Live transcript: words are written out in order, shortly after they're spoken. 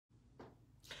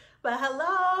But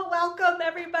hello, welcome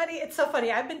everybody. It's so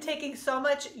funny. I've been taking so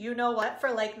much you know what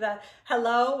for like the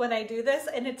hello when I do this,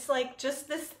 and it's like just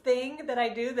this thing that I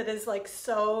do that is like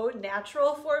so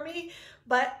natural for me.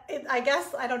 But I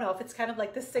guess, I don't know if it's kind of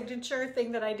like the signature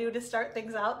thing that I do to start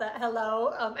things out, that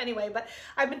hello. Anyway, but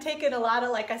I've been taking a lot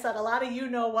of, like I said, a lot of you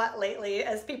know what lately,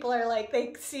 as people are like,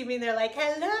 they see me and they're like,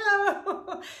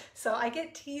 hello. So I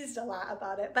get teased a lot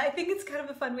about it, but I think it's kind of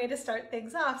a fun way to start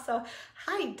things off. So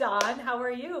hi, Dawn, how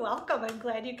are you? Welcome. I'm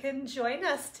glad you can join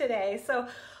us today. So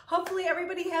hopefully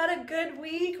everybody had a good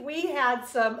week. We had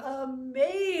some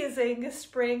amazing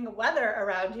spring weather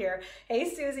around here. Hey,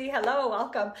 Susie, hello,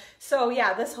 welcome. So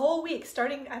yeah, this whole week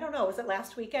starting, I don't know, was it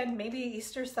last weekend? Maybe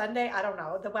Easter Sunday? I don't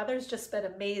know. The weather's just been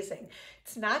amazing.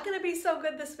 It's not going to be so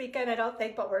good this weekend, I don't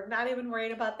think, but we're not even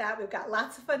worried about that. We've got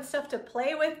lots of fun stuff to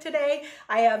play with today.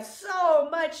 I have so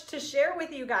much to share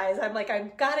with you guys. I'm like,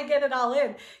 I've got to get it all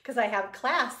in because I have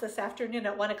class this afternoon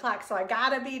at 1 o'clock. So I got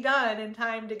to be done in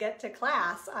time to get to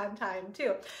class on time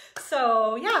too.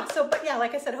 So yeah, but yeah,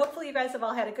 like I said, hopefully you guys have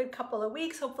all had a good couple of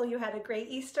weeks. Hopefully you had a great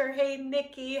Easter. Hey,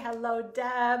 Nikki. Hello,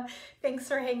 Deb. Thanks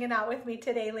for hanging out with me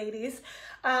today, ladies.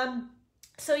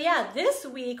 So yeah, this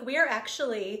week we are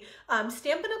actually,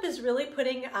 Stampin' Up! Is really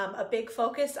putting a big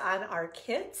focus on our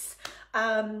kits.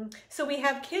 So we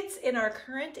have kits in our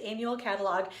current annual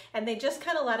catalog, and they just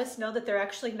kind of let us know that they're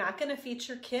actually not going to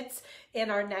feature kits in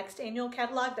our next annual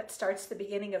catalog that starts the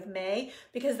beginning of May,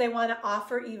 because they want to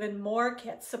offer even more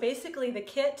kits. So basically the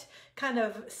kit kind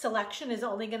of selection is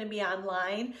only going to be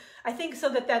online, I think, so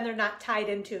that then they're not tied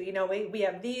into, you know, we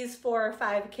have these 4 or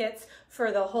 5 kits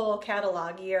for the whole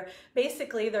catalog year.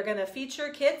 Basically they're going to feature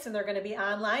kits and they're going to be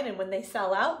online, and when they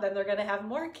sell out, then they're going to have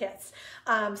more kits.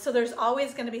 So there's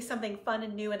always going to be something fun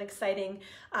and new and exciting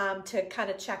to kind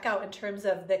of check out in terms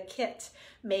of the kit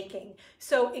making.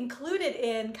 So included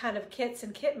in kind of kits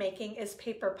and kit making is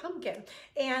Paper Pumpkin.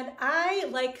 And I,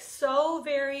 like so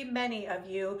very many of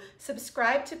you,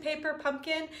 subscribe to Paper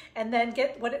Pumpkin and then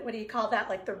get, what do you call that?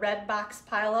 Like the red box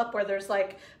pile up, where there's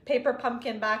like Paper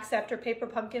Pumpkin box after Paper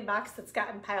Pumpkin box that's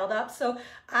gotten piled up. So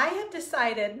I have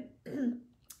decided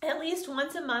at least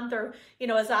once a month, or you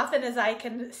know, as often as I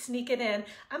can sneak it in,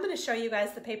 I'm going to show you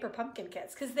guys the Paper Pumpkin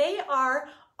kits because they are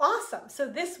awesome. So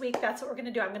this week, that's what we're going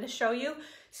to do. I'm going to show you.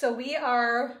 So we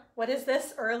are, what is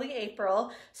this? Early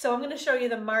April. So I'm going to show you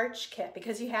the March kit,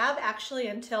 because you have actually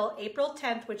until April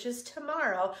 10th, which is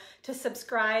tomorrow, to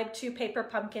subscribe to Paper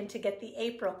Pumpkin to get the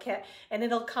April kit, and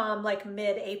it'll come like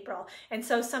mid-April. And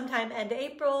so sometime end of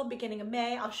April, beginning of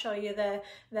May, I'll show you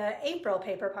the April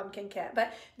Paper Pumpkin kit.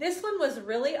 But this one was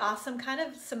really awesome, kind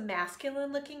of some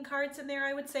masculine looking cards in there,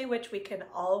 I would say, which we can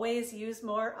always use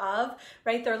more of,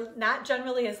 right? They're not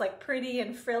generally as like pretty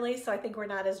and frilly, so I think we're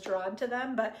not as drawn to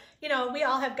them. But you know, we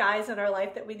all have guys in our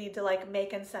life that we need to like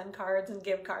make and send cards and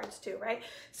give cards to, right?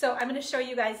 So I'm going to show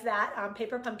you guys that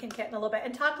Paper Pumpkin kit in a little bit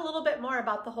and talk a little bit more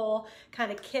about the whole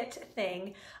kind of kit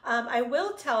thing. I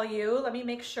will tell you, let me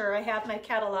make sure I have my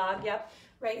catalog, yep,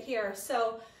 right here.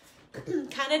 So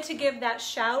kind of to give that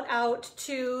shout out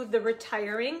to the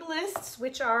retiring lists,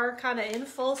 which are kind of in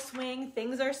full swing.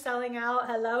 Things are selling out.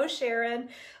 Hello, Sharon.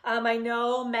 I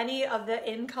know many of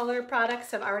the in color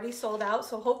products have already sold out,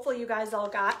 so hopefully you guys all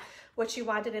got what you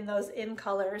wanted in those in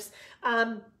colors.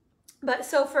 But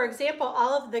so for example,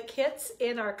 all of the kits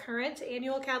in our current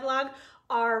annual catalog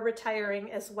are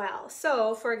retiring as well.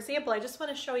 So for example, I just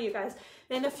want to show you guys,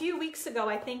 then a few weeks ago,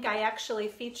 I think I actually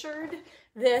featured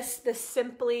the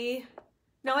Simply,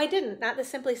 no, I didn't, not the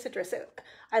Simply Citrus.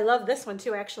 I love this one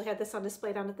too. I actually had this on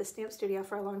display down at the stamp studio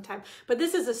for a long time. But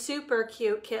this is a super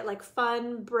cute kit, like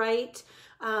fun, bright,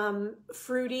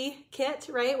 fruity kit,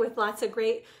 right? With lots of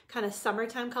great kind of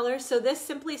summertime colors. So this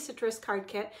Simply Citrus card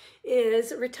kit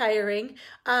is retiring.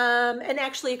 And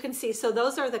actually you can see, so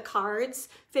those are the cards,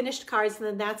 finished cards, and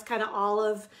then that's kind of all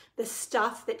of the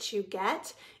stuff that you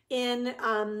get in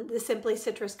the Simply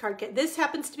Citrus card kit. This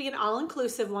happens to be an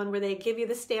all-inclusive one where they give you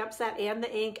the stamp set and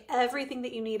the ink, everything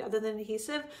that you need other than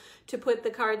adhesive to put the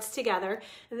cards together.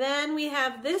 Then we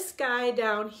have this guy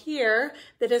down here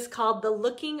that is called the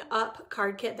Looking Up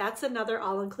card kit. That's another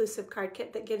all-inclusive card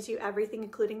kit that gives you everything,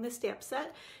 including the stamp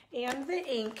set and the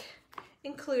ink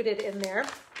included in there.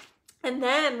 And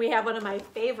then we have one of my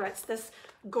favorites, this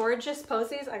Gorgeous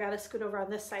Posies. I gotta scoot over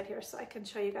on this side here so I can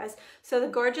show you guys. So the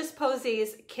Gorgeous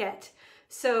Posies kit.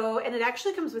 So, and it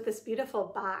actually comes with this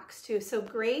beautiful box too. So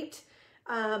great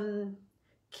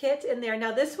kit in there.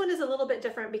 Now this one is a little bit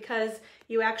different because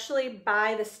you actually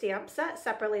buy the stamp set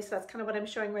separately. So that's kind of what I'm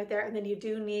showing right there. And then you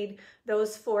do need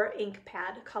those 4 ink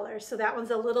pad colors. So that one's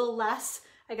a little less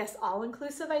I guess,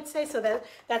 all-inclusive, I'd say. So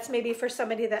that's maybe for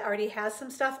somebody that already has some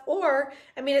stuff. Or,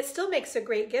 I mean, it still makes a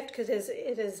great gift because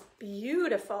it is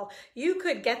beautiful. You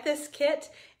could get this kit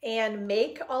and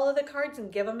make all of the cards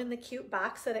and give them in the cute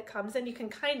box that it comes in. You can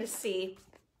kind of see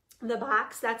the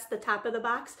box, that's the top of the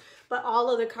box, but all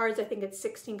of the cards, I think it's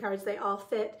 16 cards, they all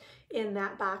fit in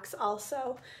that box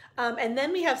also. And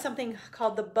then we have something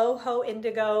called the Boho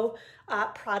Indigo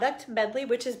product medley,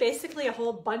 which is basically a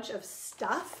whole bunch of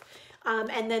stuff.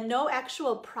 And then no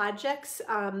actual projects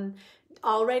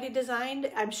already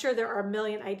designed. I'm sure there are a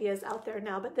million ideas out there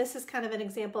now, but this is kind of an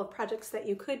example of projects that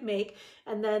you could make.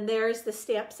 And then there's the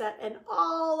stamp set and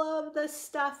all of the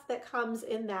stuff that comes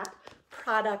in that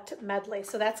product medley.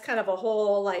 So that's kind of a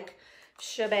whole like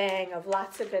shebang of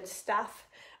lots of good stuff.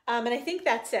 And I think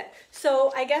that's it.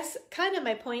 So I guess kind of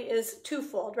my point is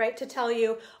twofold, right? To tell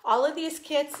you all of these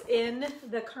kits in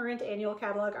the current annual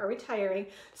catalog are retiring.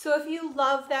 So if you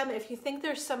love them, if you think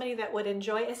there's somebody that would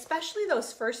enjoy, especially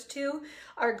those first two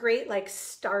are great like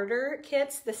starter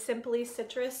kits, the Simply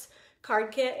Citrus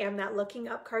card kit and that Looking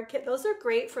Up card kit. Those are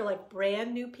great for like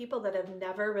brand new people that have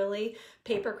never really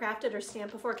paper crafted or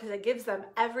stamped before, because it gives them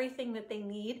everything that they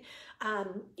need,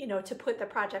 you know, to put the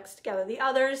projects together. The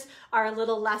others are a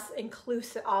little less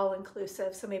inclusive, all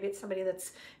inclusive. So maybe it's somebody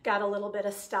that's got a little bit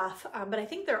of stuff, but I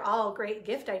think they're all great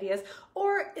gift ideas.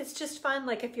 Or it's just fun,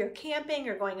 like if you're camping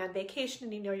or going on vacation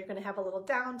and you know you're going to have a little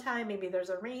downtime, maybe there's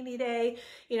a rainy day,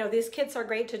 you know, these kits are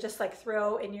great to just like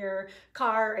throw in your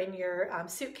car, in your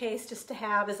suitcase, just to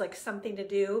have as like something to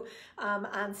do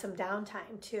on some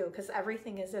downtime too, because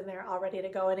everything is in there all ready to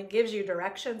go, and it gives you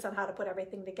directions on how to put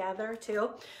everything together too.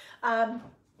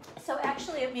 So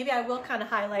actually maybe I will kind of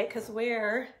highlight, because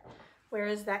where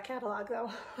is that catalog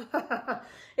though?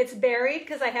 It's buried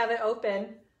because I have it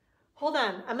open. Hold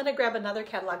on, I'm gonna grab another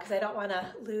catalog because I don't want to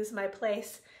lose my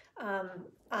place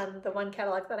on the one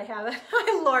catalog that I have.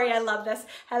 Hi Lori, I love this.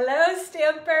 Hello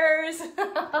stampers.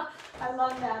 I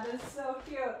love that, it's so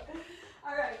cute.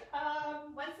 All right,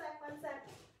 one sec.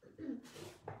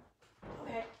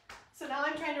 Okay, so now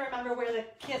I'm trying to remember where the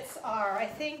kits are. I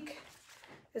think,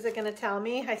 is it gonna tell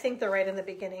me? I think they're right in the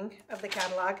beginning of the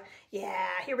catalog. Yeah,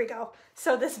 here we go.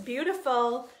 So this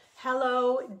beautiful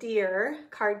Hello Dear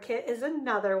card kit is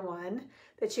another one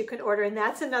that you can order, and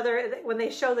that's another, when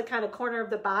they show the kind of corner of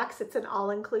the box, it's an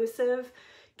all-inclusive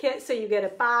kit. So you get a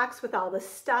box with all the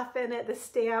stuff in it, the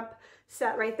stamp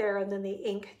set right there, and then the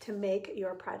ink to make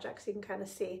your project. So you can kind of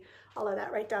see all of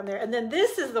that right down there. And then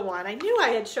this is the one, I knew I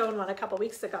had shown one a couple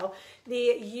weeks ago,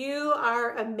 the You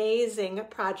Are Amazing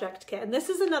project kit. And this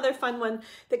is another fun one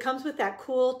that comes with that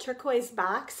cool turquoise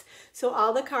box. So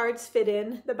all the cards fit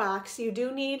in the box. You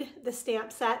do need the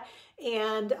stamp set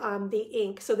and the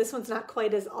ink. So this one's not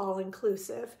quite as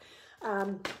all-inclusive.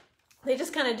 They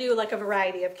just kind of do like a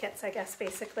variety of kits, I guess,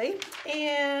 basically.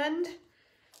 And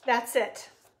that's it.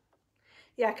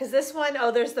 Yeah, because this one, oh,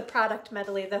 there's the product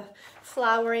medley, the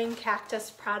flowering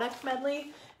cactus product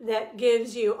medley that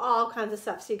gives you all kinds of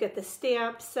stuff. So you get the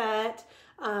stamp set,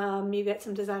 you get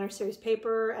some designer series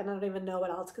paper, and I don't even know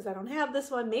what else because I don't have this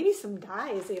one. Maybe some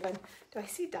dies even. Do I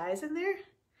see dies in there?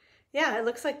 Yeah, it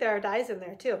looks like there are dies in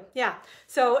there too. Yeah,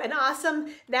 so an awesome,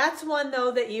 that's one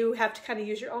though that you have to kind of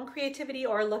use your own creativity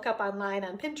or look up online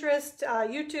on Pinterest,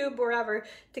 YouTube, wherever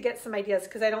to get some ideas,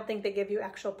 because I don't think they give you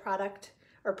actual product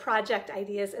or project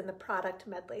ideas in the product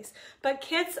medleys. But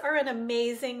kits are an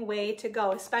amazing way to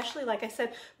go, especially, like I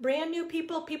said, brand new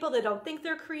people, people that don't think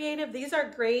they're creative. These are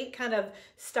great kind of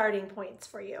starting points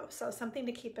for you. So something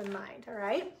to keep in mind, all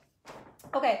right?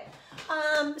 Okay,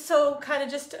 so kind of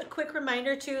just a quick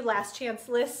reminder too, last chance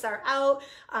lists are out.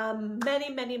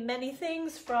 Many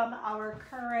things from our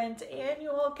current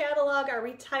annual catalog are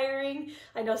retiring.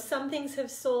 I know some things have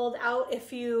sold out.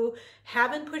 If you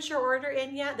haven't put your order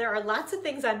in yet, there are lots of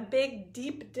things on big,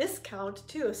 deep discount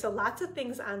too. So lots of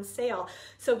things on sale.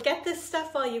 So get this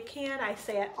stuff while you can. I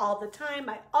say it all the time.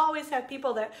 I always have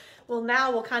people that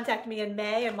will contact me in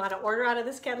May and want to order out of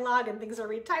this catalog, and things are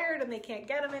retired and they can't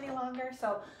get them any longer.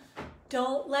 So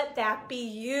don't let that be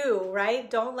you, right?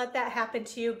 Don't let that happen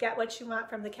to you. Get what you want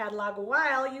from the catalog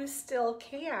while you still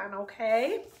can,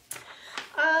 okay?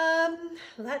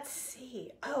 Let's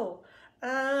see.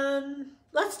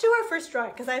 Let's do our first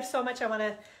drawing because I have so much I want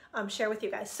to share with you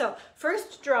guys. So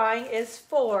first drawing is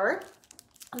for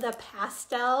the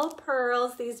pastel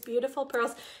pearls, these beautiful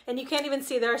pearls. And you can't even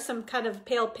see, there are some kind of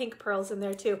pale pink pearls in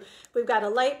there too. We've got a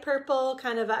light purple,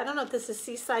 kind of, I don't know if this is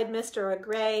Seaside Mist or a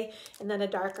gray, and then a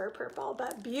darker purple,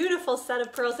 but beautiful set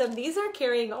of pearls. And these are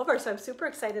carrying over, so I'm super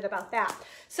excited about that.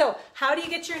 So how do you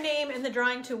get your name in the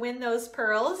drawing to win those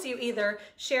pearls? You either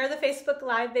share the Facebook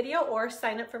Live video or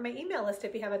sign up for my email list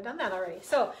if you haven't done that already.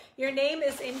 So your name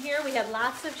is in here. We had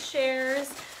lots of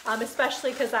shares,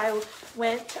 especially because I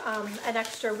went an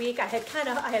extra week. I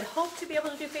had hoped to be able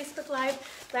to do Facebook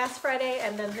Live last Friday,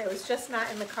 and then it was just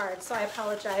not in the card. So I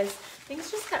apologize. Things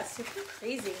just got super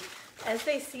crazy, as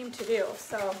they seem to do.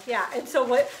 So yeah, and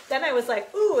so then I was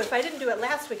like, ooh, if I didn't do it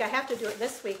last week, I have to do it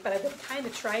this week. But I've been kind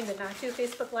of trying to not do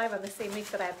Facebook Live on the same week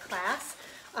that I have class,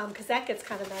 because that gets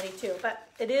kind of nutty too. But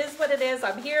it is what it is.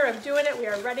 I'm here, I'm doing it. We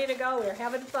are ready to go. We are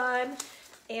having fun.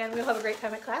 And we'll have a great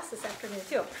time at class this afternoon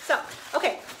too. So,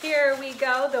 okay, here we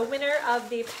go. The winner of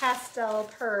the pastel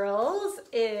pearls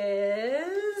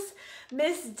is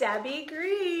Miss Debbie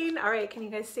Green. All right, can you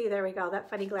guys see? There we go, that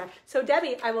funny glare. So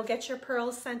Debbie, I will get your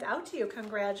pearls sent out to you.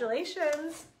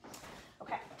 Congratulations.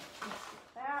 Okay,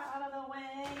 get that out of the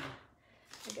way.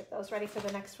 I'll get those ready for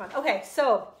the next one. Okay,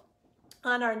 so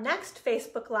on our next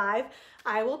Facebook Live,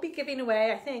 I will be giving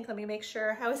away, I think, let me make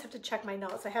sure. I always have to check my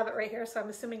notes. I have it right here, so I'm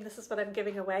assuming this is what I'm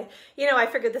giving away. You know, I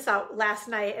figured this out last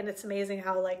night, and it's amazing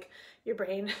how, like, your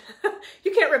brain,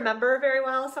 you can't remember very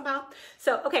well somehow.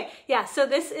 So, okay, yeah, so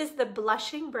this is the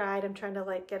Blushing Bride. I'm trying to,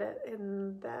 like, get it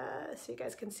in the, so you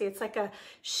guys can see. It's like a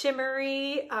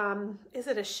shimmery, is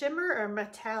it a shimmer or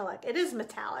metallic? It is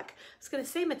metallic. I was going to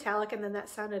say metallic, and then that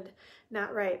sounded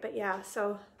not right, but yeah,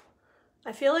 so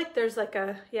I feel like there's like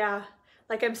a, yeah,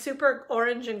 like I'm super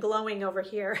orange and glowing over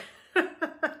here.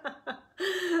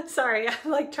 Sorry, I'm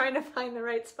like trying to find the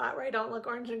right spot where I don't look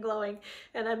orange and glowing,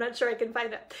 and I'm not sure I can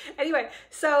find it. Anyway,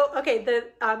 so, okay, the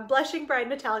Blushing Bride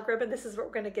metallic ribbon, this is what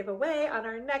we're going to give away on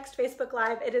our next Facebook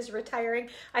Live. It is retiring.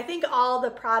 I think all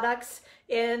the products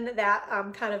in that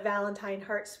kind of Valentine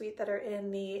heart suite that are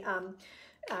in the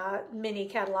mini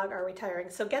catalog are retiring.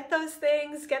 So get those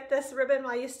things, get this ribbon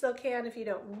while you still can. If you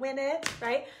don't win it,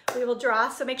 right, we will draw.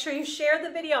 So make sure you share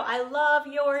the video. I love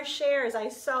your shares. I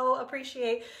so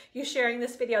appreciate you sharing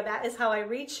this video. That is how I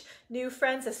reach new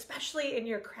friends, especially in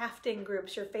your crafting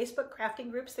groups, your Facebook crafting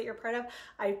groups that you're part of.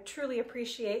 I truly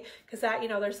appreciate, because that, you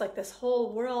know, there's like this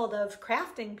whole world of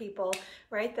crafting people,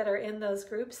 right, that are in those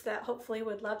groups that hopefully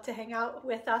would love to hang out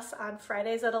with us on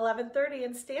Fridays at 11:30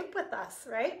 and stamp with us,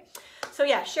 right? So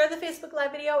yeah, share the Facebook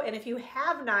Live video. And if you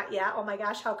have not yet, oh my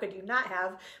gosh, how could you not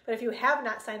have? But if you have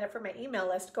not signed up for my email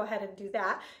list, go ahead and do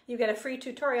that. You get a free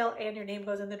tutorial, and your name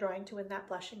goes in the drawing to win that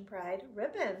Blushing Bride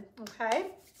ribbon, okay?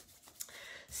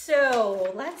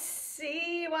 So let's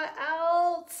see what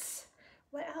else.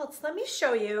 What else? Let me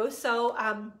show you. So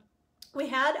we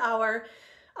had our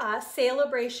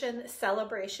celebration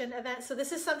event. So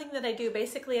this is something that I do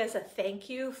basically as a thank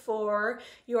you for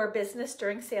your business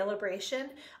during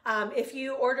celebration. If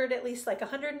you ordered at least like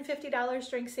 $150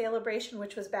 during celebration,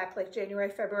 which was back like January,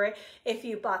 February, if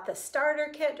you bought the starter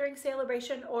kit during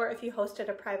celebration, or if you hosted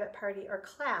a private party or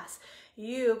class,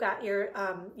 you got your,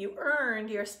 you earned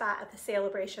your spot at the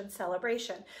celebration.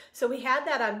 So we had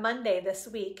that on Monday this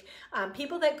week.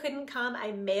 People that couldn't come,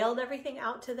 I mailed everything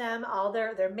out to them, all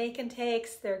their make and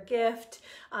takes, their gift,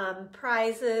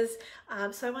 prizes.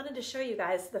 So I wanted to show you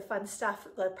guys the fun stuff,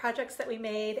 the projects that we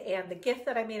made, and the gift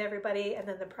that I made everybody, and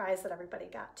then the prize that everybody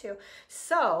got too.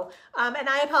 So, and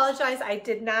I apologize, I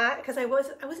did not, because I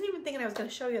wasn't even thinking I was going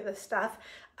to show you this stuff.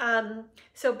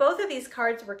 So both of these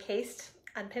cards were cased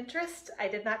on Pinterest. I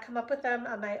did not come up with them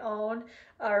on my own,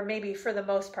 or maybe for the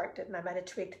most part didn't. I might have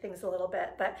tweaked things a little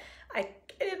bit, but I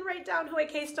didn't write down who I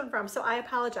cased them from, so I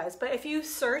apologize. But if you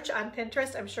search on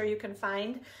Pinterest, I'm sure you can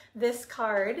find this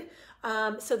card.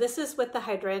 So this is with the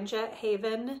Hydrangea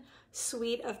Haven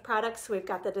suite of products. So we've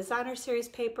got the designer series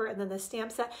paper and then the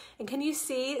stamp set. And can you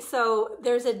see, so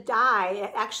there's a die.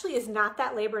 It actually is not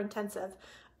that labor intensive.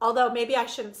 Although maybe I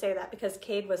shouldn't say that, because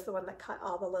Cade was the one that cut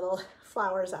all the little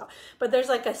flowers out. But there's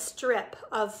like a strip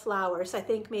of flowers. I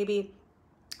think maybe,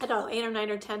 I don't know, 8 or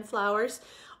 9 or 10 flowers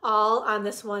all on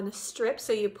this one strip.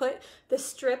 So you put the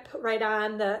strip right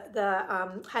on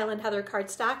the Highland Heather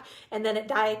cardstock, and then it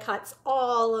die cuts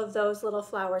all of those little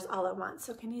flowers all at once.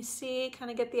 So can you see,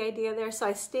 kind of get the idea there? So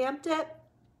I stamped it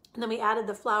And then we added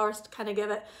the flowers to kind of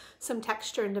give it some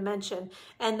texture and dimension.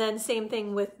 And then same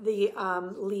thing with the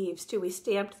leaves too. We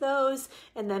stamped those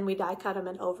and then we die cut them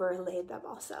and overlaid them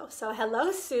also. So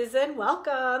hello, Susan,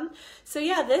 welcome. So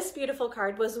yeah, this beautiful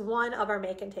card was one of our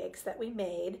make and takes that we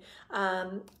made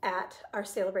at our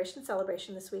celebration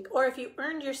this week. Or if you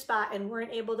earned your spot and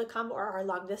weren't able to come, or are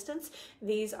long distance,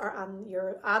 these are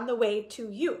on the way to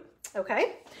you.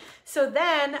 Okay, so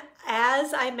then,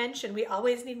 as I mentioned, we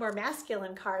always need more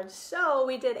masculine cards. So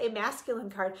we did a masculine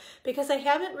card because I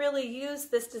haven't really used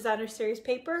this designer series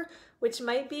paper, which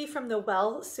might be from the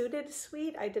Well Suited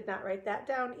suite. I did not write that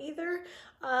down either.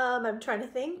 I'm trying to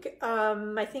think.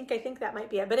 I think that might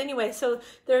be it. But anyway, so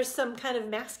there's some kind of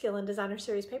masculine designer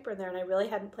series paper in there, and I really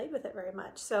hadn't played with it very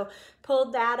much. So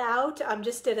pulled that out.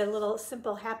 Just did a little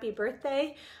simple happy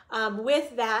birthday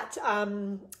with that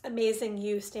Amazing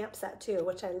You stamp set too,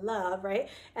 which I love, right?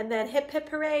 And then hip hip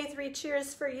hooray, 3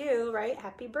 cheers for you, right?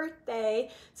 Happy birthday.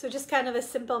 So just kind of a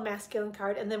simple masculine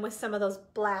card, and then with some of those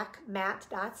black matte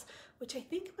dots, which I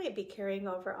think might be carrying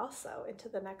over also into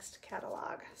the next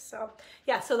catalog. So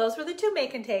yeah, so those were the 2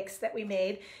 make and takes that we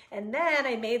made. And then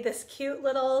I made this cute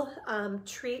little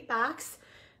treat box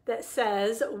that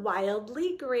says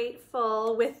wildly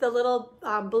grateful with the little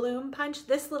balloon punch.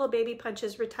 This little baby punch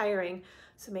is retiring.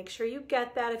 So make sure you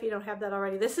get that if you don't have that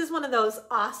already. This is one of those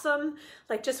awesome,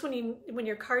 like just when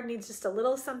your card needs just a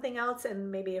little something else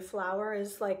and maybe a flower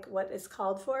is like what is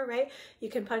called for, right? You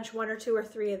can punch 1 or 2 or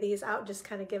 3 of these out, just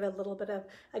kind of give it a little bit of,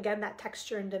 again, that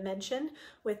texture and dimension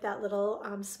with that little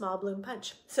small balloon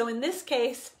punch. So in this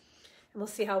case, and we'll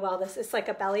see how well this, it's like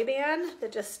a belly band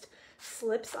that just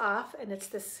slips off, and it's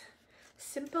this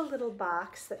simple little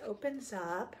box that opens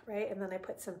up, right? And then I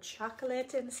put some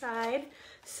chocolate inside.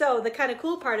 So the kind of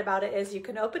cool part about it is you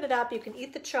can open it up, you can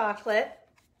eat the chocolate.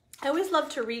 I always love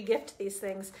to re-gift these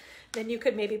things. Then you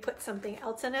could maybe put something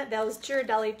else in it. Those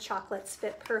Ghirardelli chocolates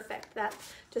fit perfect. That,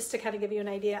 just to kind of give you an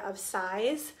idea of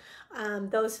size,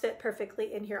 those fit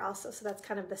perfectly in here also. So that's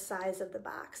kind of the size of the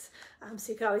box.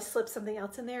 So you could always slip something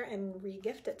else in there and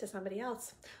re-gift it to somebody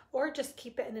else, or just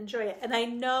keep it and enjoy it. And I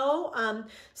know,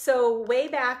 so way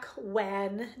back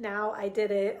when, now I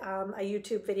did a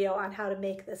YouTube video on how to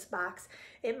make this box.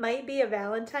 It might be a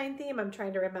Valentine theme. I'm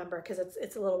trying to remember because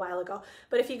it's a little while ago.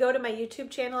 But if you go to my YouTube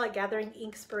channel at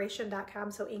gatheringinkspiration.com,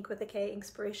 so ink with a K,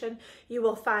 Inkspiration, you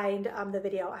will find the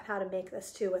video on how to make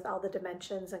this too, with all the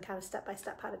dimensions and kind of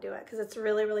step-by-step how to do it, because it's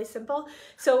really, really simple.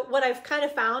 So what I've kind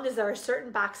of found is there are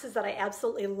certain boxes that I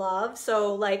absolutely love.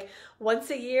 So like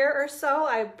once a year or so,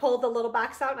 I pull the little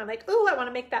box out and I'm like, ooh, I want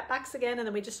to make that box again. And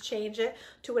then we just change it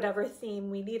to whatever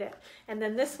theme we need it. And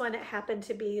then this one, it happened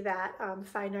to be that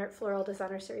Fine Art Floral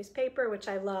Designer Series paper, which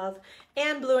I love,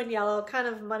 and blue and yellow, kind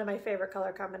of one of my favorite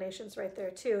color combinations right there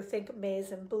too. Think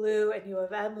maize and blue and U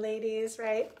of M ladies,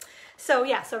 right? So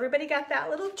yeah, so everybody got that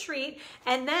little treat.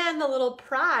 And then the little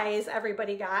prize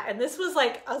everybody got, and this was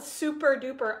like a super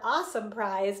duper awesome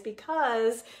prize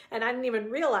because, and I didn't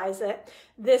even realize it,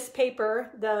 this paper,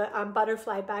 the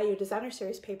Butterfly Bayou Designer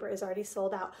Series paper, is already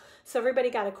sold out. So everybody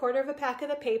got a 1/4 of a pack of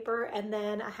the paper and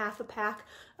then a 1/2 a pack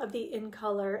of the in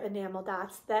color enamel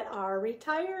dots that are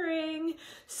retiring.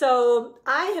 So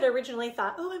I had originally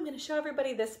thought, oh, I'm going to show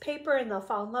everybody this paper and they'll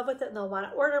fall in love with it and they'll want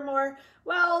to order more.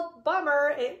 Well,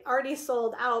 bummer, it already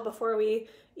sold out before we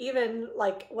even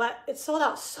it sold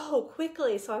out so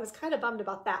quickly. So I was kind of bummed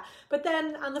about that. But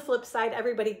then on the flip side,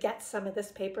 everybody gets some of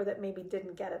this paper that maybe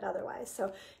didn't get it otherwise.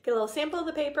 So get a little sample of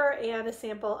the paper and a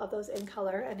sample of those in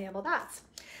color enamel dots.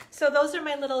 So those are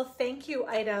my little thank you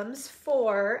items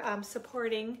for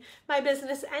supporting my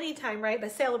business anytime, right?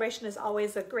 But celebration is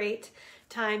always a great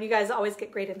time. You guys always get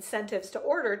great incentives to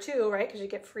order too, right? Because you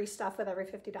get free stuff with every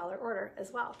 $50 order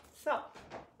as well. So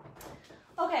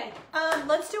okay,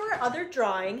 let's do our other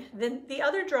drawing. Then the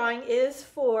other drawing is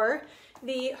for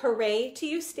the Hooray to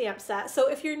You stamp set. So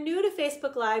if you're new to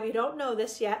Facebook Live, you don't know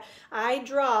this yet, I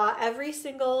draw every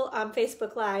single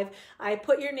Facebook Live. I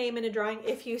put your name in a drawing.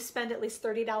 If you spend at least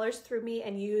 $30 through me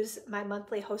and use my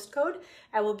monthly host code,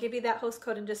 I will give you that host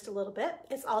code in just a little bit.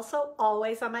 It's also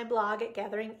always on my blog at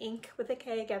Gathering Ink with a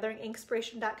K,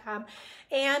 gatheringinkspiration.com.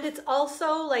 And it's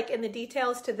also like in the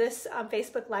details to this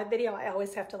Facebook Live video, I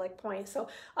always have to point. So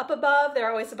up above, there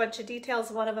are always a bunch of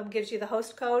details. One of them gives you the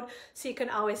host code, so you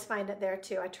can always find it there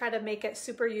too. I try to make it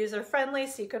super user friendly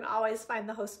so you can always find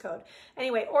the host code.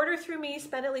 Anyway, order through me,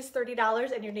 spend at least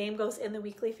 $30 and your name goes in the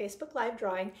weekly Facebook Live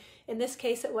drawing. In this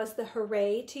case, it was the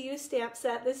Hooray to You stamp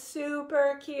set, this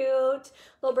super cute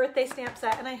little birthday stamp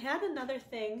set. And I had another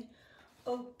thing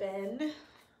open.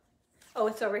 Oh,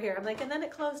 it's over here. I'm like, and then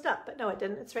it closed up, but no, it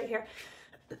didn't. It's right here.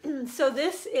 So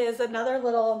this is another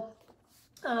little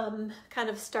kind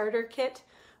of starter kit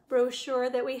brochure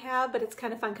that we have, but it's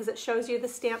kind of fun because it shows you the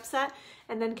stamp set.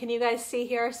 And then can you guys see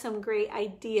here some great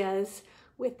ideas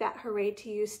with that Hooray to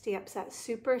You stamp set?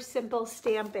 Super simple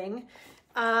stamping.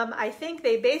 I think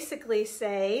they basically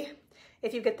say,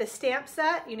 if you get the stamp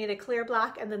set, you need a clear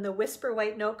block and then the Whisper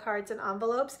White note cards and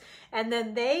envelopes. And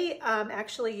then they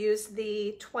actually use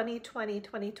the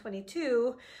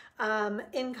 2020-2022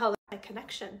 in color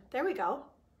connection. There we go.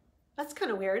 That's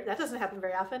kind of weird. That doesn't happen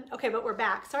very often. Okay, but we're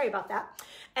back. Sorry about that.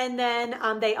 And then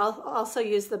they also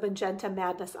use the Magenta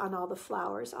Madness on all the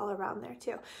flowers all around there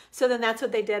too. So then that's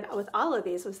what they did with all of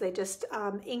these, was they just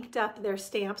inked up their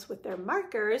stamps with their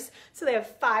markers. So they have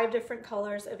 5 different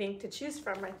colors of ink to choose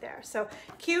from right there. So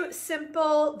cute,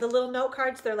 simple. The little note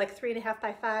cards, they're like 3.5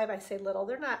 by 5. I say little.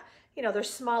 They're not, you know, they're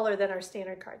smaller than our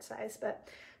standard card size, but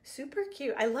super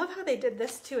cute. I love how they did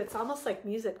this too. It's almost like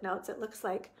music notes. It looks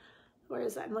like, where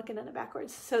is that? I'm looking at it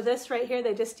backwards. So this right here,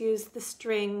 they just used the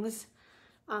strings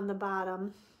on the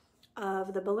bottom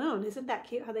of the balloon. Isn't that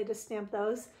cute how they just stamped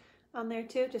those on there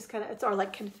too? Just kind of, it's or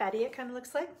like confetti, it kind of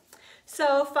looks like.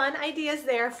 So fun ideas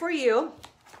there for you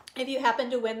if you happen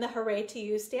to win the Hooray to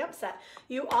You stamp set.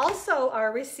 You also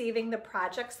are receiving the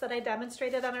projects that I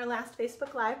demonstrated on our last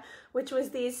Facebook Live, which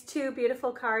was these 2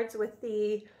 beautiful cards with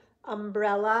the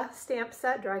umbrella stamp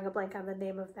set, drawing a blank on the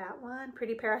name of that one.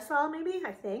 Pretty Parasol, maybe,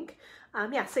 I think.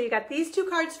 Yeah, so you got these 2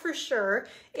 cards for sure.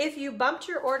 If you bumped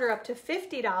your order up to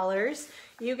 $50,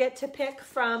 you get to pick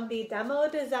from the Demo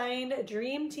Design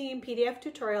Dream Team PDF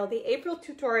tutorial. The April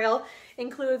tutorial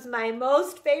includes my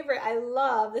most favorite, I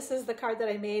love, this is the card that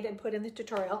I made and put in the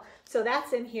tutorial. So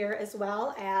that's in here, as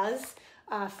well as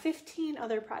 15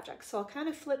 other projects. So I'll kind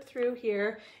of flip through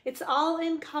here. It's all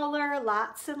in color,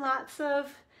 lots and lots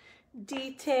of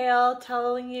detail,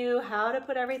 telling you how to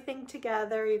put everything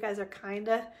together. You guys are kind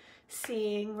of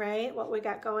seeing, right, what we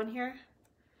got going here?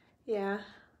 Yeah,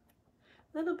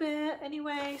 a little bit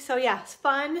anyway. So yeah, it's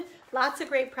fun, lots of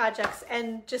great projects,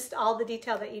 and just all the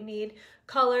detail that you need.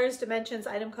 Colors, dimensions,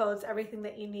 item codes, everything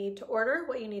that you need to order,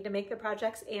 what you need to make the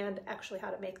projects, and actually how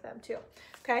to make them too.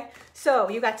 Okay, so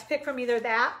you got to pick from either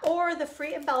that or the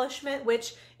free embellishment,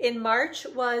 which in March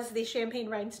was the champagne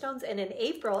rhinestones, and in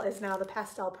April is now the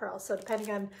pastel pearls. So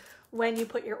depending on when you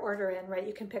put your order in, right,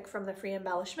 you can pick from the free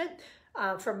embellishment,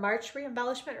 for March free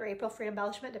embellishment or April free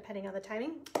embellishment, depending on the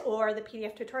timing, or the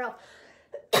PDF tutorial.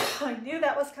 I knew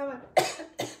that was coming.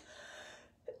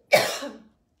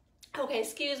 Okay,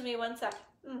 excuse me one sec.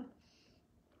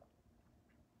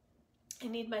 I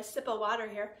need my sip of water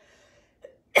here.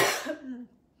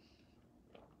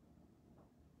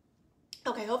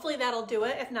 Okay, hopefully that'll do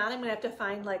it. If not, I'm gonna have to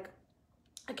find like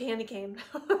a candy cane.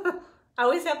 I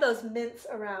always have those mints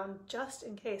around just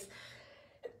in case,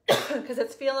 because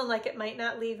it's feeling like it might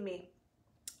not leave me.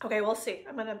 Okay, we'll see.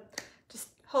 I'm gonna just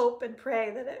hope and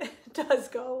pray that it does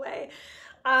go away.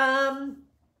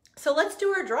 So let's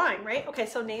do our drawing, right? Okay,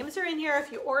 so names are in here. If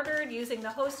you ordered using the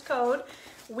host code,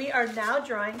 we are now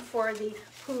drawing for the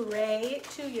Hooray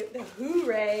to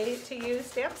You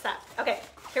stamp set. Okay,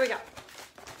 here we go.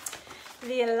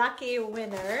 The lucky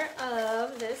winner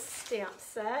of this stamp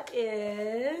set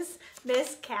is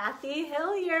Miss Kathy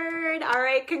Hilliard. All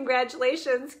right,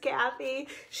 congratulations, Kathy.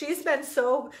 She's been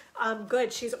so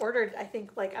good. She's ordered, I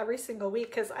think, like every single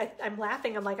week, because I'm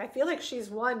laughing. I'm like, I feel like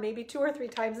she's won maybe 2 or 3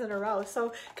 times in a row.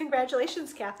 So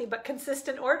congratulations, Kathy. But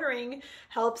consistent ordering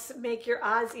helps make your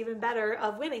odds even better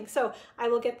of winning. So I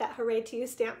will get that Hooray to You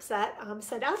stamp set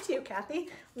sent out to you, Kathy.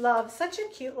 Love, such a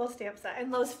cute little stamp set.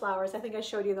 And those flowers, I think I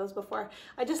showed you those before.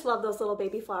 I just love those little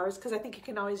baby flowers, because I think you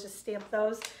can always just stamp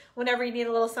those. Whenever you need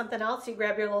a little something else, you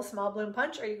grab your little small balloon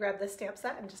punch, or you grab this stamp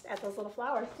set and just add those little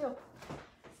flowers too.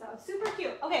 So super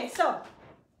cute. Okay, so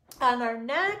on our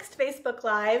next Facebook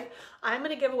Live, I'm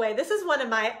going to give away, this is one of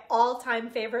my all-time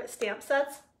favorite stamp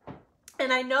sets.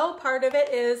 And I know part of it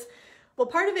is, well,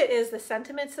 part of it is the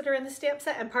sentiments that are in the stamp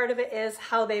set, and part of it is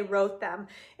how they wrote them.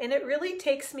 And it really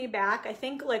takes me back. I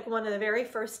think like one of the very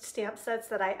first stamp sets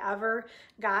that I ever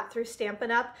got through Stampin'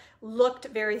 Up! Looked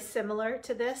very similar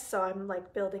to this. So I'm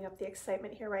like building up the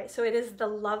excitement here, right? So it is the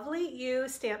Lovely You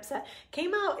stamp set.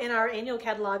 Came out in our annual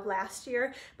catalog last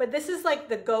year, but this is like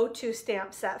the go-to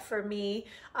stamp set for me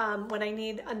when I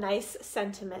need a nice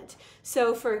sentiment.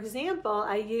 So for example,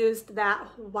 I used that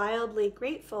Wildly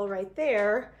Grateful right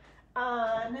there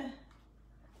on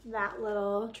that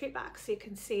little treat box. You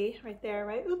can see right there,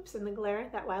 right? Oops, in the glare,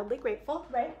 that Wildly Grateful,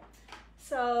 right?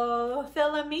 So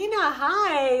Philomena,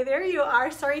 hi, there you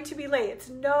are. Sorry to be late. It's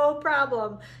no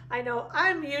problem. I know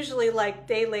I'm usually like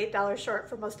day late, dollar short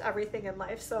for most everything in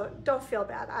life, so don't feel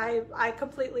bad. I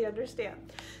completely understand.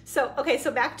 So, okay,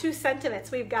 so back to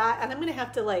sentiments. We've got, and I'm gonna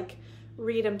have to like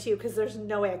read them to you because there's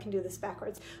no way I can do this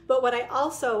backwards. But what I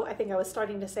also, I think I was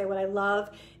starting to say what I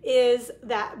love is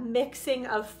that mixing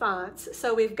of fonts.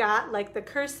 So we've got like the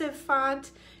cursive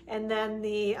font and then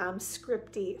the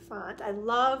scripty font. I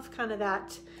love kind of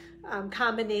that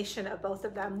combination of both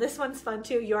of them. This one's fun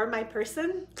too. You're my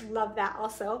person. Love that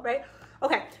also, right?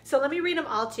 Okay, so let me read them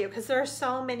all to you because there are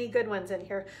so many good ones in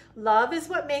here. Love is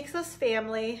what makes us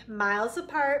family, miles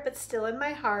apart but still in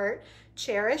my heart,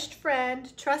 cherished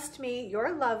friend, trust me,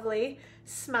 you're lovely,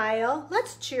 smile,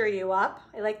 let's cheer you up.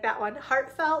 I like that one.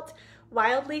 Heartfelt,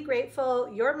 wildly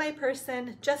grateful, you're my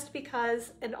person, just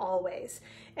because, and always.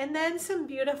 And then some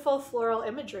beautiful floral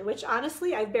imagery, which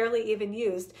honestly I barely even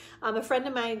used. A friend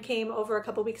of mine came over a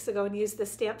couple weeks ago and used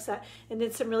this stamp set and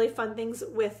did some really fun things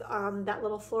with that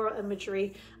little floral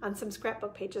imagery on some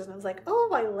scrapbook pages. And I was like,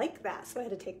 oh, I like that. So I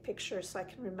had to take pictures so I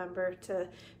can remember to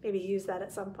maybe use that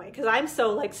at some point. Because I'm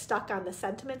so like stuck on the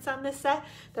sentiments on this set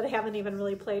that I haven't even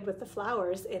really played with the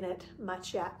flowers in it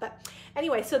much yet. But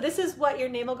anyway, so this is what your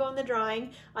name will go in the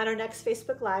drawing on our next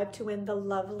Facebook Live to win the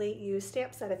lovely used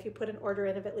stamp set if you put an order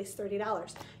in of at least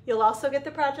 $30. You'll also get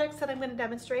the projects that I'm going to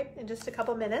demonstrate in just a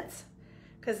couple minutes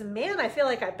because man, I feel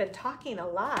like I've been talking a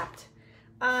lot.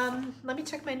 Let me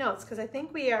check my notes because I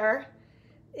think we are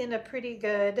in a pretty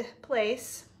good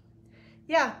place.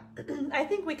 Yeah, I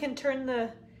think we can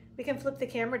flip the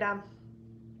camera down.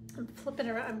 I'm flipping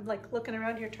around, I'm like looking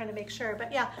around here trying to make sure, but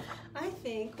yeah, I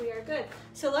think we are good.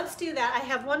 So let's do that. I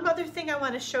have one other thing I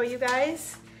want to show you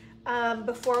guys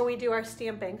before we do our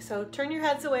stamping. So turn your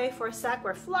heads away for a sec.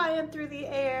 We're flying through the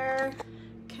air.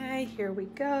 Okay, here we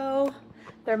go.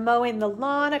 They're mowing the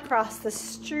lawn across the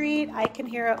street. I can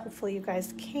hear it. Hopefully you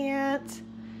guys can't.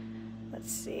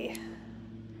 Let's see.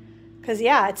 Because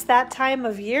yeah, it's that time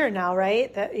of year now,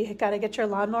 right? That you got to get your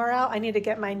lawnmower out. I need to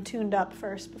get mine tuned up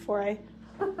first before I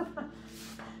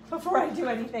do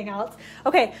anything else.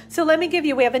 Okay, so let me give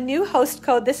you, we have a new host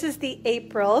code. This is the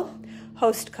April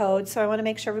host code, so I want to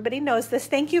make sure everybody knows this.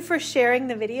 Thank you for sharing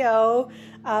the video,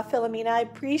 Philomena. I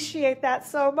appreciate that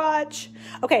so much.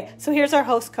 Okay, so here's our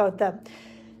host code.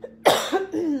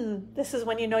 This is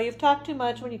when you know you've talked too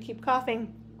much, when you keep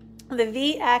coughing. The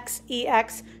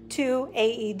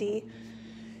VXEX2AED.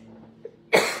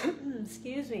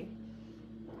 Excuse me.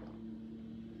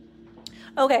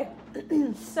 Okay,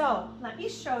 so let me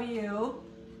show you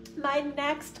my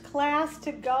next class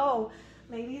to go.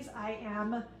 Ladies, I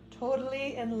am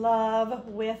totally in love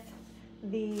with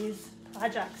these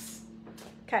projects.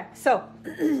 Okay, so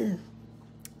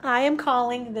I am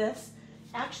calling this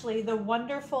actually the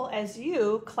Wonderful As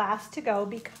You class to go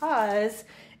because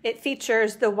it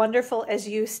features the Wonderful As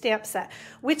You stamp set,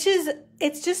 which is,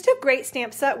 it's just a great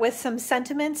stamp set with some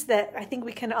sentiments that I think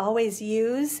we can always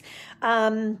use.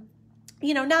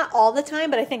 You know, not all the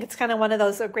time, but I think it's kind of one of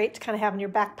those that are great to kind of have in your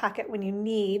back pocket when you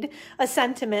need a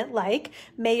sentiment like,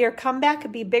 may your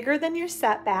comeback be bigger than your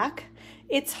setback.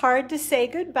 It's hard to say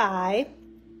goodbye.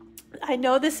 I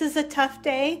know this is a tough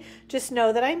day. Just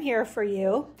know that I'm here for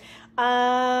you.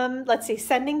 Let's see,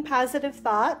 sending positive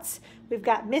thoughts. We've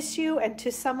got miss you and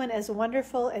to someone as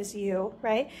wonderful as you,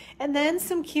 right? And then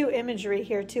some cute imagery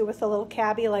here too with a little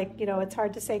cabbie, like, you know, it's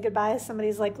hard to say goodbye as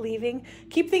somebody's like leaving.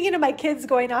 Keep thinking of my kids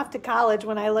going off to college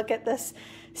when I look at this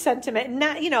sentiment. And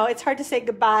not, you know, it's hard to say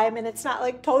goodbye. I mean, it's not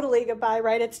like totally goodbye,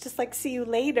 right? It's just like see you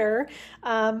later.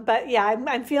 But yeah,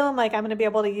 I'm feeling like I'm going to be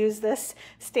able to use this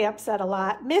stamp set a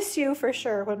lot. Miss you for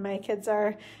sure when my kids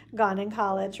are gone in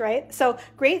college, right? So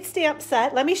great stamp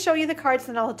set. Let me show you the cards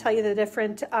and I'll tell you the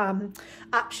different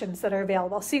options that are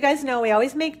available. So you guys know we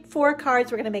always make 4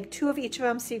 cards. We're going to make 2 of each of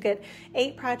them, so you get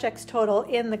 8 projects total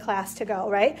in the class to go,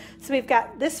 right? So we've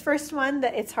got this first one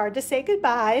that it's hard to say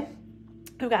goodbye.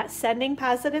 We've got sending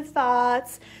positive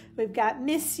thoughts. We've got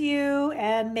miss you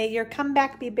and may your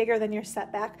comeback be bigger than your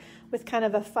setback, with kind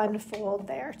of a fun fold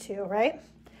there too, right?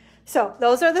 So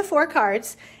those are the 4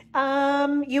 cards.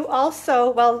 You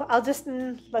also, well,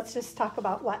 let's just talk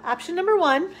about what option number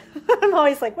 1. I'm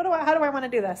always like, how do I want to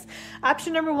do this?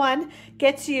 Option number 1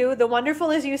 gets you the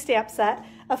Wonderful As You stamp set,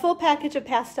 a full package of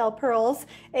pastel pearls,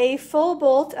 a full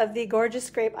bolt of the gorgeous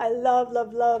grape. I love,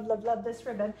 love, love, love, love this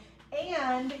ribbon.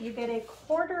 And you get a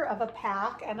quarter of a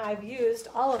pack, and I've used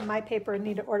all of my paper and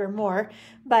need to order more,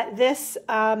 but this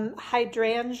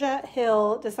Hydrangea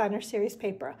Hill Designer Series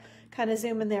paper. Kind of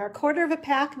zoom in there. A quarter of a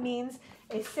pack means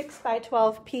a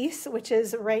 6x12 piece, which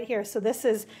is right here. So this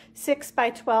is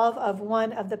 6x12 of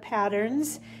one of the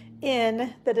patterns.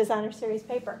 in the designer series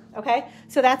paper. Okay,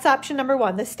 so that's option number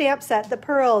one, the stamp set, the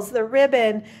pearls, the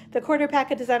ribbon, the quarter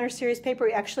pack of designer series paper.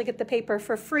 We actually get the paper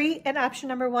for free in option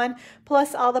number one,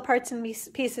 plus all the parts and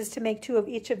pieces to make 2 of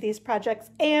each of these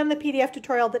projects, and the PDF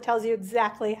tutorial that tells you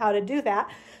exactly how to do that.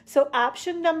 So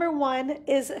option number one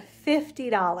is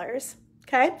 $50.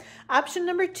 Okay, option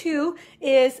number 2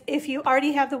 is if you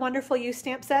already have the wonderful You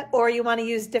stamp set, or you want to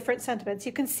use different sentiments.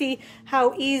 You can see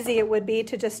how easy it would be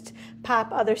to just pop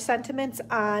other sentiments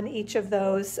on each of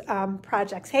those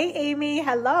projects. Hey Amy,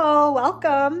 hello,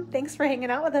 welcome. Thanks for hanging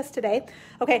out with us today.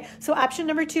 Okay, so option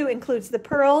number 2 includes the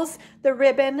pearls, the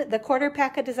ribbon, the quarter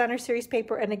pack of designer series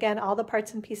paper, and again, all the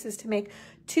parts and pieces to make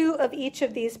 2 of each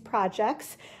of these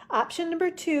projects. Option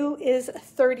number 2 is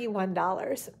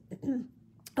 $31.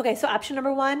 Okay, so option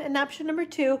number 1 and option number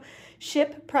 2,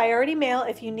 ship priority mail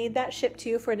if you need that shipped to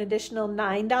you for an additional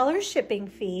 $9 shipping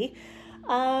fee.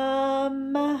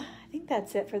 I think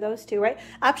that's it for those 2, right?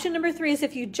 Option number 3 is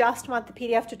if you just want the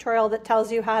PDF tutorial that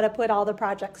tells you how to put all the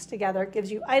projects together. It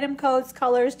gives you item codes,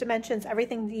 colors, dimensions,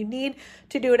 everything you need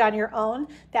to do it on your own.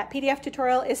 That PDF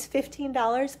tutorial is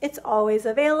 $15. It's always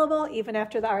available, even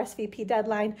after the RSVP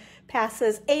deadline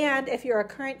passes. And if you're a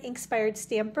current Inspired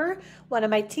stamper, one of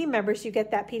my team members, you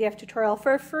get that PDF tutorial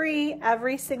for free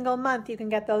every single month. You can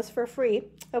get those for free,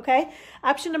 okay?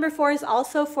 Option number 4 is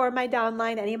also for my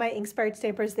downline. Any of my Inspired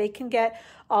stampers, they can get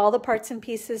all the parts and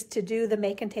pieces to do the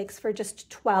make and takes for just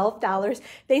 $12.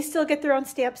 They still get their own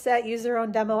stamp set, use their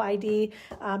own demo ID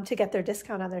to get their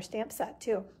discount on their stamp set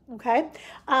too, okay?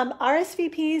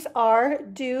 RSVPs are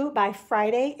due by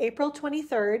Friday, April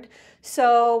 23rd.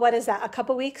 So what is that, a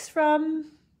couple weeks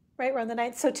from, right, we're on the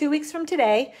 9th. So 2 weeks from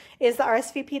today is the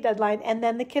RSVP deadline, and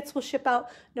then the kits will ship out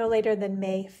no later than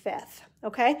May 5th.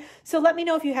 Okay, so let me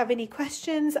know if you have any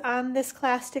questions on this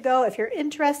class to go. If you're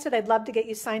interested, I'd love to get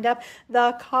you signed up.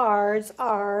 The cards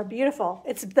are beautiful.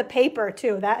 It's the paper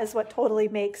too. That is what totally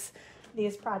makes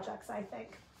these projects, I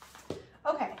think.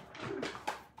 Okay,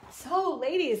 so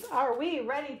ladies, are we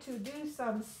ready to do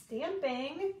some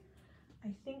stamping? I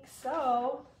think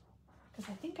so,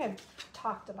 because I think I've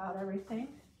talked about everything.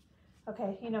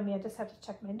 Okay, you know me, I just have to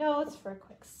check my notes for a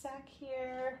quick sec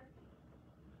here.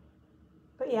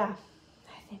 But yeah,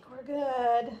 I think we're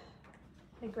good.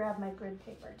 Let me grab my grid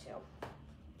paper too.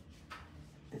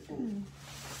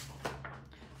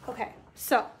 Okay,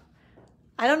 so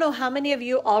I don't know how many of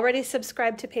you already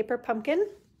subscribe to Paper Pumpkin,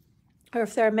 or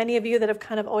if there are many of you that have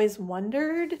kind of always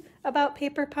wondered about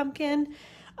Paper Pumpkin.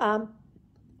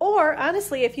 Or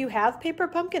honestly, if you have Paper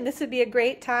Pumpkin, this would be a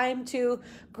great time to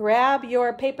grab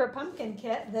your Paper Pumpkin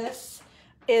kit. This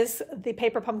is the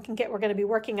Paper Pumpkin kit we're going to be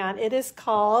working on. It is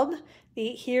called the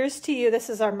Here's to You. This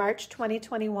is our March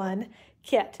 2021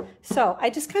 kit. So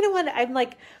I just kind of want to, I'm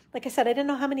like I said, I didn't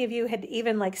know how many of you had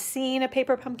even like seen a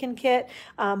Paper Pumpkin kit,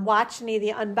 watched any of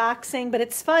the unboxing, but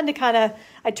it's fun to kind of,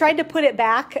 I tried to put it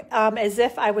back as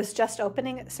if I was just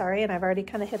opening it, sorry, and I've already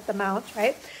kind of hit the mount,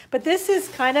 right? But this is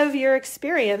kind of your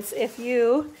experience if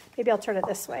you, maybe I'll turn it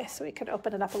this way so we can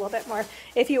open it up a little bit more.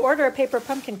 If you order a Paper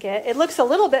Pumpkin kit, it looks a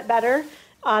little bit better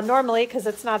normally because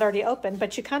it's not already open,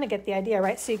 but you kind of get the idea,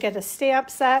 right? So you get a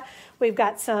stamp set. We've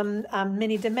got some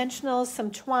mini dimensionals, some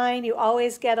twine. You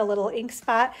always get a little ink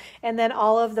spot, and then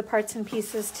all of the parts and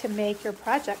pieces to make your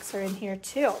projects are in here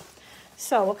too.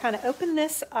 So we'll kind of open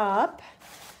this up.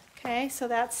 Okay, so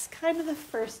that's kind of the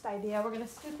first idea. We're going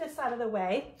to scoot this out of the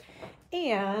way,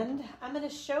 and I'm going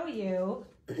to show you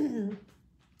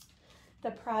the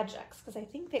projects because I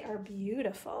think they are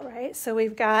beautiful, right? So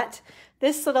we've got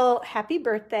this little happy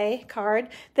birthday card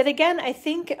that again, I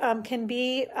think can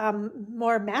be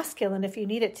more masculine if you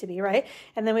need it to be, right?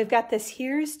 And then we've got this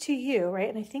Here's to You, right?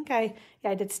 And I think I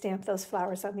did stamp those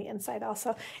flowers on the inside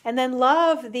also. And then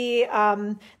love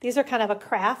the, these are kind of a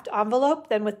craft envelope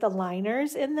then with the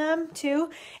liners in them too.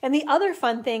 And the other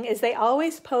fun thing is they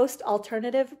always post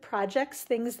alternative projects,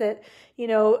 things that, you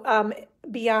know,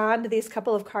 beyond these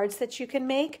couple of cards that you can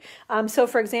make. So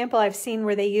for example, I've seen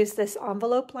where they use this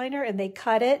envelope liner and they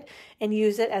cut it and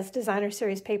use it as designer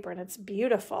series paper, and it's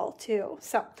beautiful too.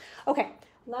 So, okay,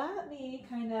 let me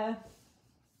kind of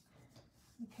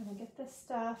get this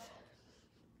stuff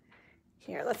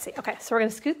here. Let's see. Okay, so we're going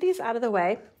to scoot these out of the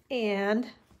way, and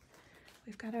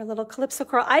we've got our little Calypso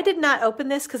coral. I did not open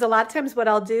this because a lot of times what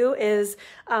I'll do is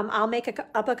I'll make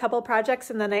up a couple projects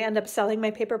and then I end up selling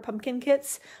my Paper Pumpkin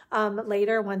kits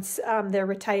later once they're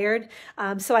retired.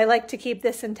 So I like to keep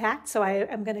this intact. So I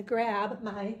am going to grab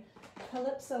my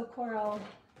Calypso coral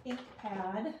ink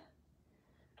pad.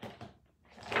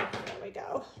 we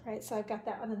go. Right, so I've got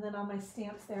that one, and then all my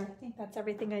stamps there. I think that's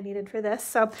everything I needed for this.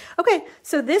 So, okay,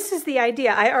 so this is the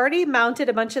idea. I already mounted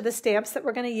a bunch of the stamps that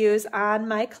we're going to use on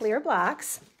my clear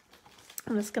blocks.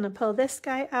 I'm just going to pull this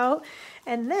guy out,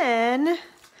 and then,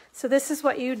 so this is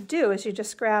what you do, is you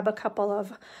just grab a couple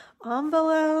of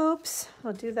envelopes.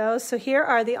 We'll do those. So here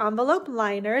are the envelope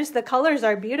liners. The colors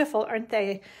are beautiful, aren't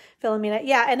they, Philomena?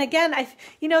 Yeah, and again,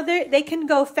 you know, they can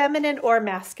go feminine or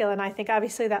masculine. I think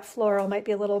obviously that floral might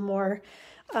be a little more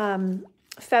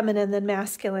feminine than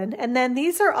masculine. And then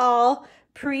these are all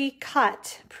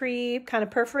pre-cut, kind of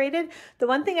perforated. The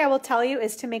one thing I will tell you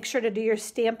is to make sure to do your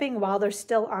stamping while they're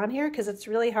still on here, because it's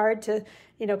really hard to,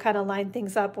 you know, kind of line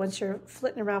things up once you're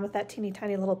flitting around with that teeny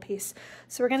tiny little piece.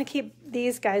 So we're going to keep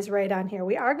these guys right on here.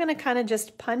 We are going to kind of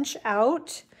just punch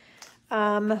out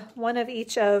one of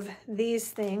each of these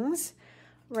things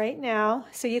right now.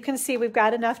 So you can see we've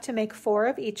got enough to make 4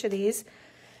 of each of these.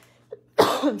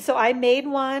 So I made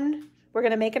one. We're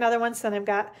going to make another one. So then I've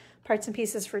got parts and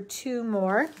pieces for 2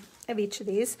 more of each of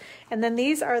these. And then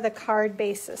these are the card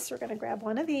bases. So we're going to grab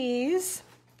one of these.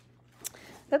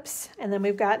 Oops. And then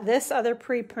we've got this other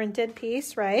pre-printed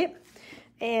piece, right?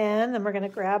 And then we're going to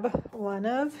grab one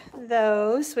of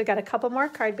those. We got a couple more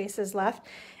card bases left.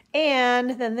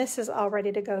 And then this is all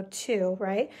ready to go too,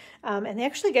 right? And they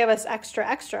actually gave us extra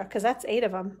because that's 8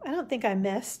 of them. I don't think I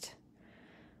missed.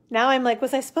 Now I'm like,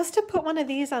 was I supposed to put one of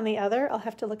these on the other? I'll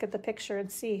have to look at the picture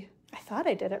and see. I thought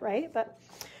I did it right, but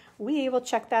we will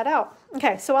check that out.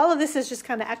 Okay, so all of this is just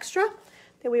kind of extra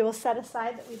that we will set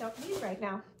aside that we don't need right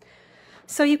now.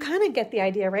 So you kind of get the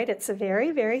idea, right? It's a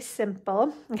very, very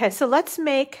simple. Okay, so let's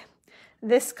make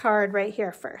this card right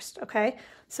here first, okay?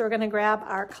 So we're going to grab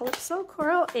our Calypso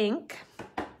Coral ink.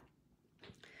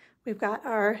 We've got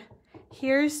our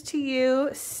Here's to You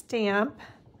stamp.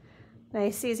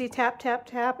 Nice, easy tap, tap,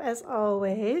 tap, as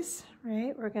always,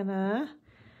 right? We're gonna,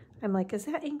 I'm like, is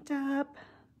that inked up?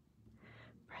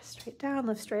 Press straight down,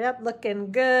 lift straight up,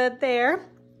 looking good there.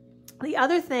 The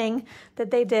other thing that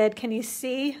they did, can you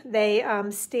see? They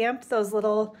stamped those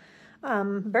little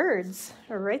birds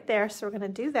right there. So we're gonna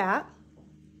do that.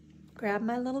 Grab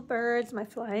my little birds, my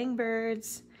flying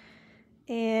birds.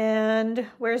 And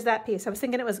where's that piece? I was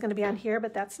thinking it was gonna be on here,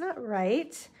 but that's not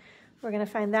right. We're gonna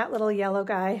find that little yellow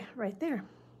guy right there.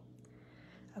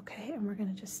 Okay, and we're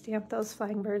gonna just stamp those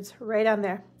flying birds right on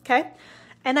there, okay?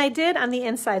 And I did on the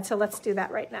inside, so let's do that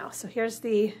right now. So here's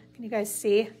the, can you guys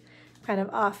see? Kind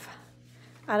of off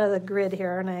out of the grid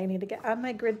here, and I need to get on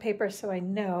my grid paper so I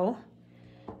know.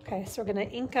 Okay, so we're gonna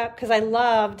ink up, because I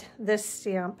loved this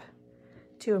stamp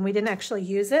too, and we didn't actually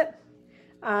use it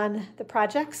on the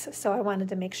projects, so I wanted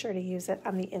to make sure to use it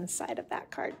on the inside of that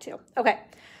card too. Okay.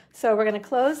 So we're going to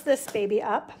close this baby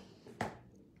up.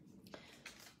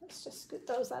 Let's just scoot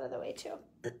those out of the way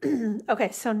too. Okay,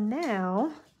 so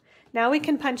now we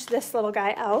can punch this little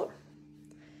guy out.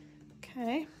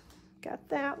 Okay, got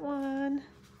that one.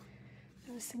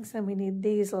 Those things, then we need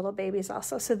these little babies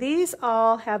also. So these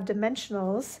all have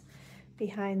dimensionals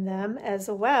behind them as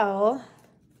well.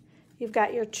 You've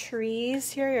got your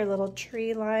trees here, your little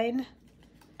tree line.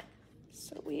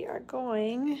 So we are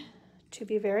going to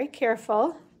be very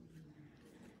careful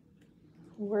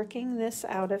working this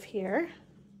out of here.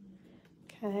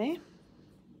 Okay,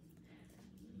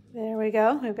 there we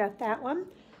go. We've got that one.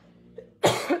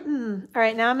 All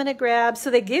right, now I'm going to grab,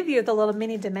 so they give you the little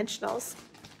mini dimensionals,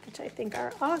 which I think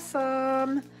are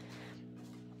awesome.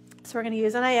 So we're going to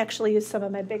use, and I actually use some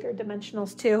of my bigger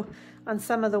dimensionals too on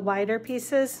some of the wider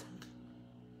pieces.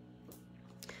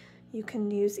 You can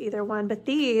use either one, but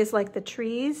these, like the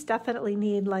trees, definitely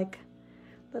need like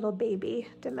little baby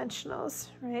dimensionals,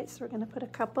 right? So we're going to put a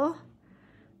couple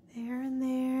there and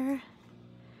there. And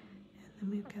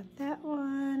then we've got that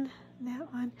one, and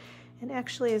that one. And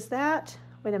actually, is that,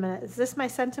 wait a minute, is this my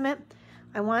sentiment?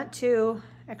 I want to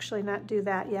actually not do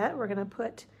that yet. We're going to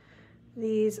put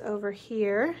these over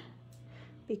here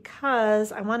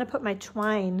because I want to put my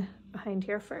twine behind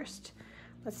here first.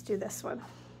 Let's do this one.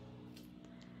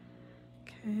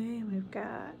 Okay, we've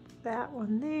got that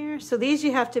one there. So these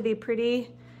you have to be pretty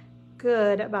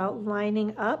good about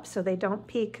lining up so they don't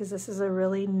peek, because this is a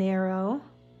really narrow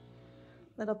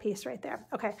little piece right there.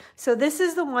 Okay, so this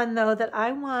is the one though that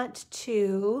I want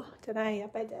to, did I?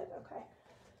 Yep, I did. Okay,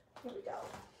 here we go.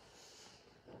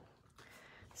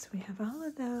 So we have all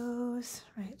of those,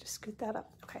 right? Just scoot that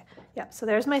up. Okay, yep, so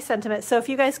there's my sentiment. So if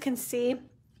you guys can see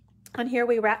on here,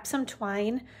 we wrap some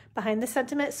twine behind the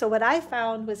sentiment. So what I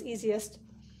found was easiest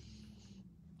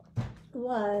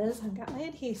was, I've got my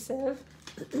adhesive,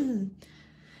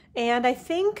 and I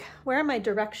think, where are my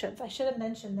directions? I should have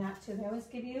mentioned that too. They always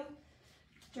give you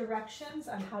directions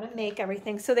on how to make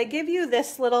everything. So they give you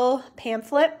this little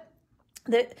pamphlet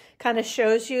that kind of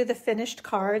shows you the finished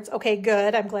cards. Okay,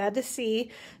 good. I'm glad to see.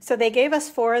 So they gave us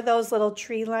 4 of those little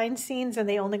tree line scenes, and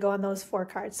they only go on those 4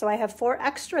 cards. So I have 4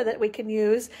 extra that we can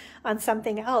use on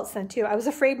something else then too. I was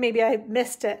afraid maybe I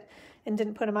missed it and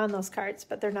didn't put them on those cards,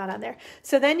 but they're not on there.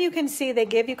 So then you can see they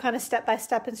give you kind of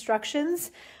step-by-step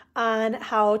instructions on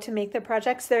how to make the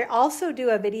projects. They also do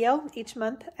a video each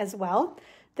month as well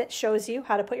that shows you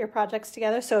how to put your projects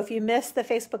together. So if you miss the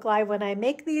Facebook Live when I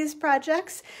make these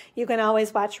projects, you can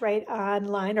always watch right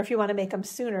online, or if you want to make them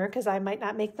sooner, because I might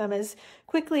not make them as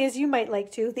quickly as you might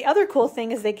like to. The other cool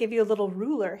thing is they give you a little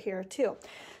ruler here too.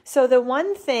 So the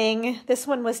one thing, this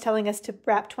one was telling us to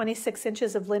wrap 26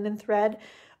 inches of linen thread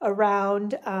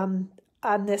around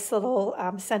on this little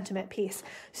sentiment piece.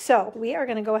 So we are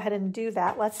going to go ahead and do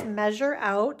that. Let's measure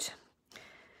out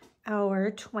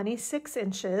our 26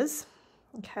 inches.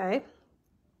 Okay,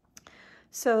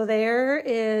 so there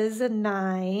is a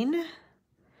 9,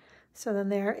 so then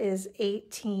there is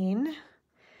 18,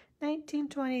 19,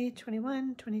 20,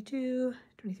 21, 22,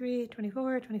 23,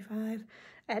 24, 25,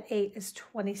 at 8 is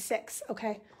 26.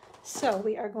 Okay, so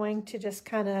we are going to just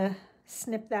kind of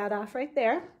snip that off right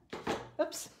there.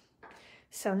 Oops.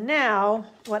 So now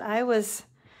what I was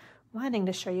wanting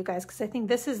to show you guys, because I think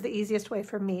this is the easiest way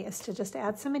for me, is to just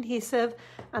add some adhesive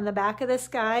on the back of this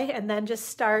guy and then just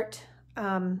start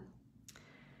kind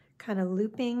of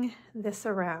looping this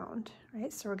around,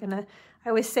 right? So we're gonna, I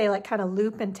always say like kind of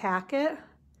loop and tack it,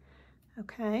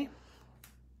 okay?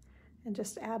 And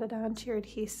just add it onto your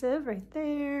adhesive right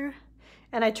there.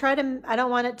 And I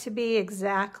don't want it to be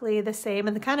exactly the same.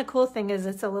 And the kind of cool thing is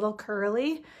it's a little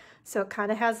curly, so it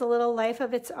kind of has a little life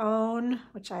of its own,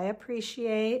 which I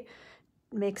appreciate.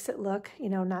 Makes it look, you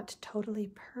know, not totally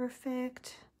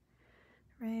perfect,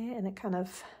 right? And it kind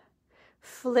of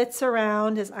flits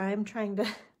around as I'm trying to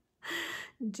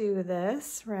do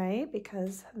this, right?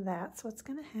 Because that's what's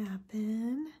going to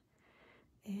happen.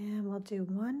 And we'll do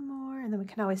one more, and then we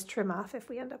can always trim off if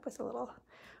we end up with a little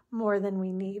more than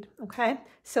we need, okay?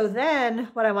 So then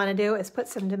what I want to do is put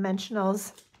some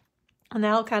dimensionals, and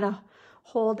that'll kind of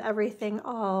hold everything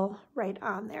all right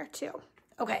on there too.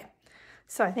 Okay,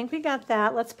 so I think we got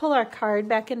that. Let's pull our card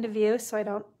back into view so I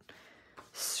don't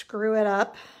screw it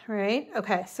up, right?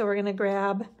 Okay, so we're gonna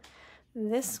grab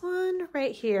this one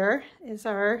right here, is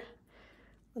our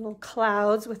little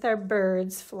clouds with our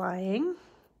birds flying.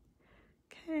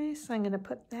 Okay, so I'm gonna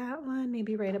put that one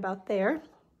maybe right about there.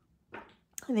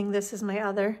 I think this is my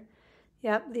other,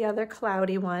 yep, the other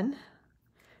cloudy one.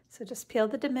 So just peel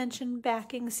the dimension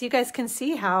backing so you guys can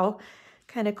see how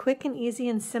kind of quick and easy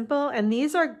and simple. And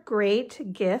these are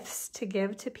great gifts to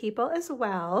give to people as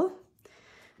well.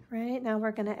 Right, now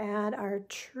we're gonna add our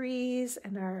trees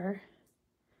and our,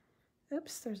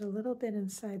 oops, there's a little bit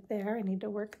inside there. I need to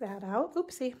work that out,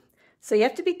 oopsie. So you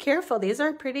have to be careful. These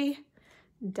are pretty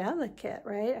delicate,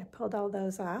 right? I pulled all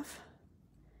those off.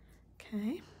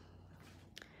 Okay.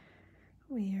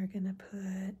 We are gonna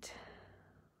put,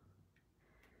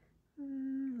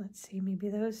 let's see, maybe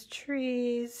those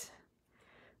trees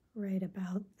right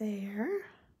about there,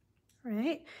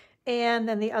 right? And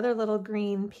then the other little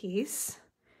green piece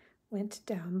went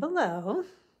down below,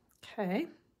 okay?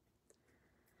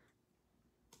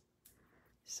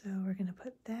 So we're gonna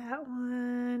put that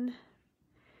one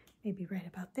maybe right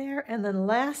about there. And then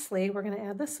lastly, we're gonna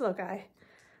add this little guy.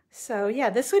 So yeah,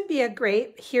 this would be a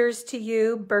great here's to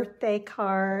you birthday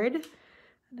card.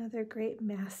 Another great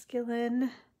masculine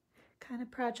kind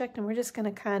of project. And we're just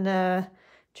gonna kind of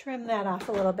trim that off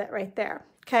a little bit right there.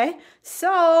 Okay,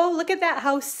 so look at that,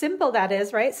 how simple that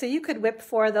is, right? So you could whip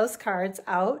 4 of those cards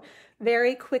out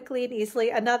very quickly and easily.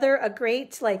 A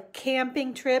great like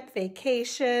camping trip,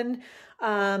 vacation,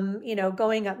 you know,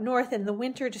 going up north in the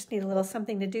winter, just need a little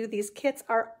something to do. These kits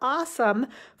are awesome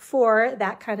for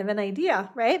that kind of an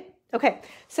idea, right? Okay,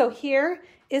 so here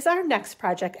is our next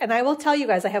project. And I will tell you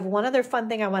guys, I have one other fun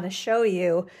thing I want to show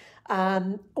you.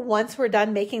 Once we're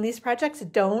done making these projects,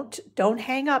 don't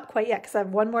hang up quite yet, because I have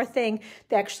one more thing.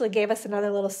 They actually gave us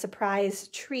another little surprise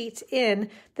treat in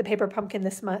the Paper Pumpkin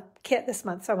kit this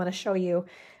month. So I want to show you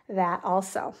that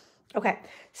also. Okay,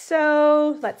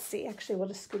 so let's see. Actually, we'll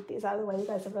just scoop these out of the way. You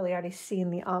guys have really already seen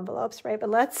the envelopes, right? But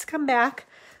let's come back.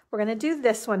 We're going to do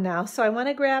this one now. So I want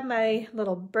to grab my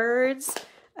little birds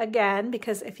again,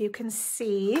 because if you can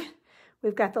see,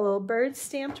 we've got the little birds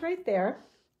stamped right there.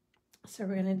 So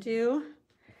we're going to do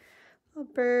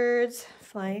little birds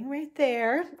flying right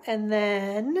there. And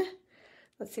then,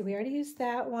 let's see, we already used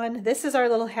that one. This is our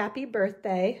little happy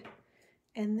birthday.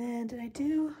 And then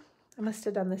I must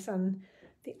have done this on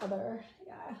the other,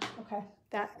 yeah, okay.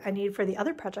 that I need for the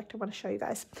other project I want to show you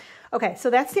guys. Okay, so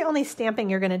that's the only stamping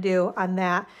you're going to do on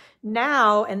that.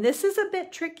 Now, and this is a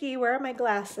bit tricky. Where are my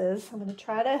glasses? I'm going to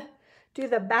try to do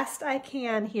the best I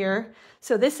can here.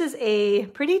 So this is a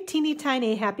pretty teeny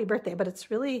tiny happy birthday, but it's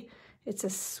really, it's a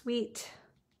sweet.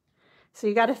 So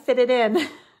you got to fit it in.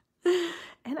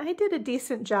 And I did a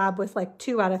decent job with like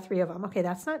 2 out of 3 of them. Okay,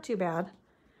 that's not too bad.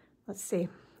 Let's see.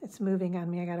 It's moving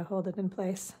on me. I got to hold it in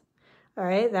place. All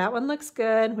right, that one looks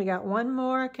good. We got one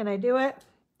more. Can I do it?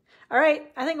 All right,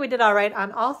 I think we did all right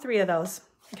on all 3 of those.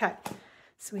 Okay,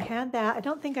 so we had that. I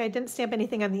don't think I didn't stamp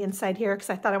anything on the inside here because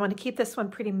I thought I wanted to keep this one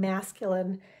pretty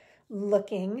masculine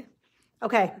looking.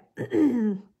 Okay,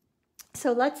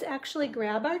 so let's actually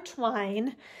grab our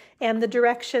twine and the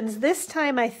directions. This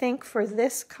time, I think for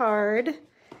this card,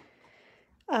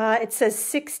 it says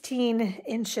 16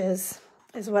 inches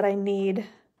is what I need.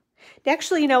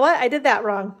 Actually, you know what? I did that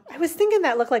wrong. I was thinking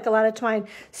that looked like a lot of twine.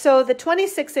 So the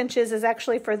 26 inches is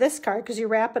actually for this card because you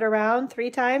wrap it around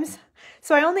 3 times.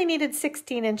 So I only needed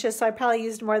 16 inches, so I probably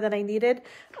used more than I needed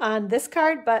on this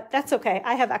card, but that's okay.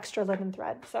 I have extra linen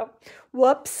thread, so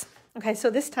whoops. Okay, so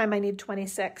this time I need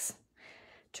 26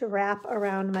 to wrap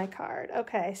around my card.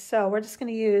 Okay, so we're just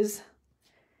going to use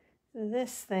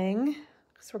this thing.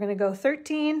 So we're going to go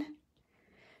 13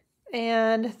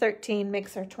 and 13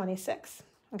 makes our 26.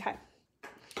 Okay.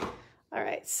 All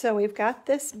right, so we've got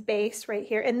this base right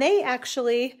here, and they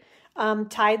actually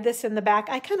tied this in the back.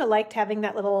 I kind of liked having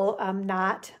that little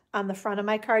knot on the front of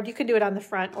my card. You can do it on the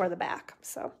front or the back.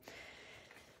 So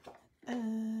let's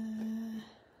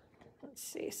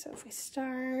see. So if we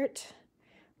start,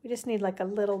 we just need like a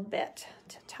little bit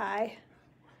to tie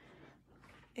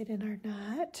it in our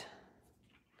knot.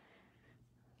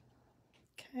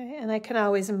 Okay, and I can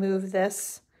always move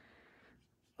this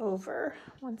over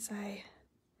once I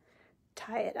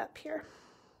tie it up here.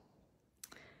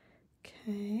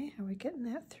 Okay, are we getting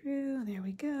that through? There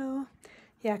we go.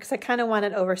 Yeah, because I kind of want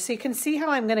it over. So you can see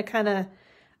how I'm going to kind of,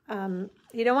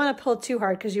 you don't want to pull too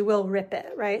hard because you will rip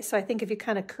it, right? So I think if you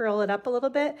kind of curl it up a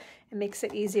little bit, it makes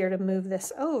it easier to move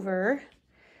this over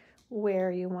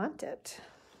where you want it.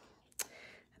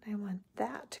 And I want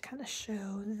that to kind of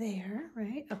show there,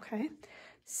 right? Okay,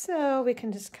 so we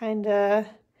can just kind of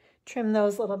trim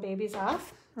those little babies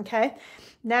off. Okay,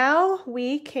 now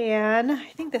we can, I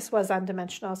think this was on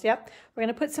dimensionals. Yep, we're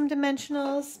going to put some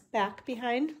dimensionals back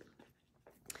behind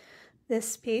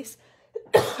this piece.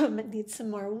 It needs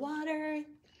some more water.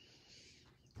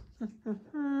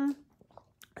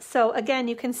 So again,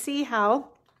 you can see how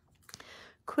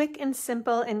quick and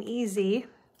simple and easy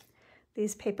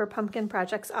these paper pumpkin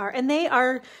projects are. And they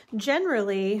are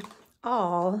generally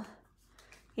all,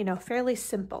 you know, fairly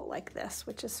simple like this,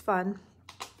 which is fun.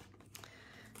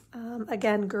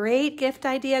 Again, great gift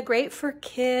idea, great for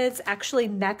kids. Actually,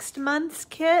 next month's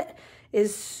kit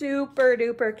is super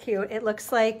duper cute. It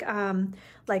looks like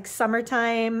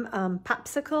summertime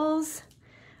popsicles.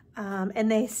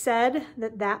 And they said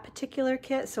that that particular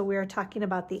kit, so we're talking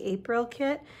about the April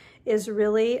kit, is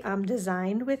really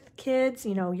designed with kids,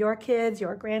 you know, your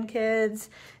grandkids,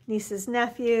 nieces,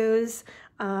 nephews,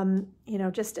 you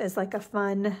know, just as like a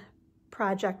fun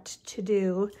project to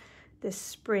do this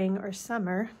spring or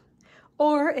summer.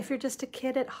 Or if you're just a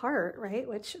kid at heart, right?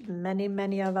 Which many,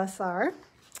 many of us are.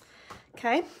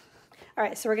 Okay. All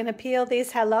right, so we're gonna peel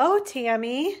these. Hello,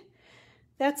 Tammy.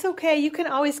 That's okay. You can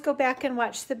always go back and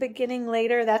watch the beginning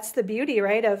later. That's the beauty,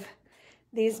 right, of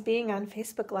these being on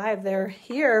Facebook Live. They're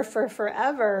here for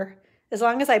forever, as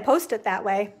long as I post it that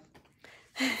way.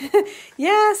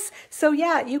 Yes. So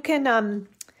yeah, you can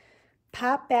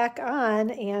pop back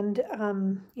on and,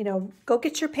 you know, go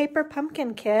get your paper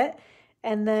pumpkin kit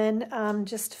and then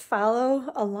just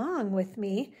follow along with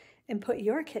me and put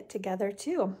your kit together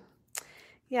too.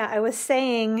 Yeah, I was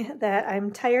saying that I'm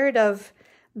tired of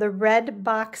the red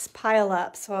box pile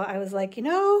up. So I was like, you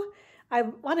know, I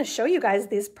want to show you guys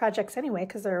these projects anyway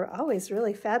because they're always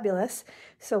really fabulous.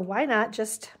 So why not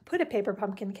just put a paper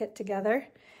pumpkin kit together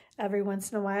every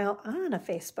once in a while on a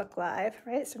Facebook Live,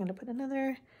 right? So I'm going to put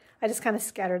another, I just kind of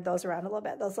scattered those around a little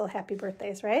bit, those little happy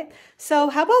birthdays, right? So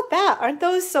how about that? Aren't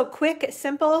those so quick,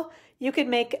 simple? You could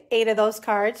make 8 of those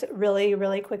cards really,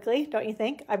 really quickly, don't you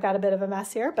think? I've got a bit of a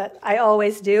mess here, but I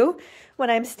always do when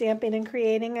I'm stamping and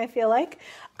creating, I feel like.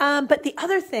 But the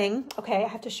other thing, okay, I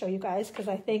have to show you guys because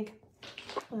I think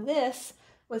this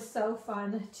was so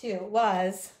fun too,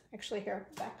 was, actually here,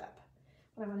 back up,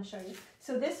 what I want to show you.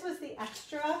 So this was the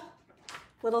extra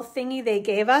little thingy they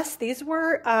gave us. These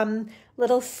were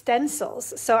little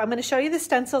stencils. So I'm going to show you the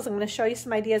stencils. I'm going to show you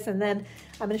some ideas, and then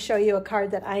I'm going to show you a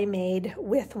card that I made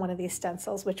with one of these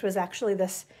stencils, which was actually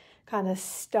this kind of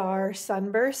star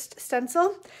sunburst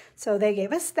stencil. So they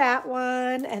gave us that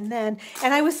one. And then,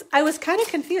 and I was kind of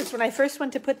confused when I first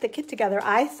went to put the kit together.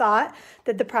 I thought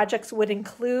that the projects would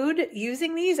include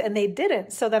using these and they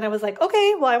didn't. So then I was like,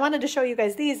 okay, well, I wanted to show you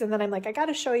guys these. And then I'm like, I got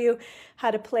to show you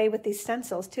how to play with these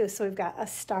stencils too. So we've got a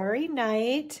starry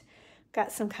night,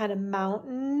 got some kind of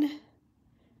mountain.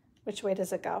 Which way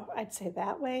does it go? I'd say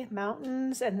that way,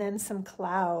 mountains, and then some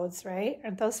clouds, right?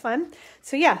 Aren't those fun?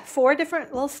 So yeah, 4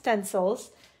 different little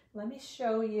stencils. Let me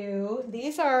show you.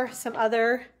 These are some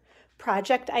other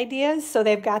project ideas. So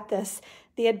they've got this.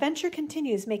 The adventure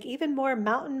continues. Make even more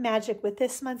mountain magic with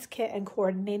this month's kit and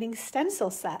coordinating stencil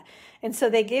set. And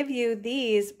so they give you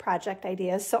these project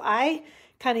ideas. So I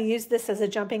kind of use this as a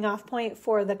jumping off point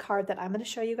for the card that I'm going to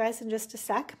show you guys in just a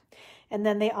sec. And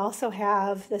then they also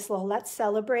have this little Let's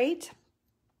Celebrate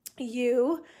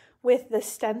You with the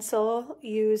stencil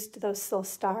used those little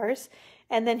stars.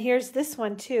 And then here's this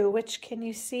one too, which can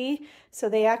you see? So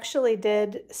they actually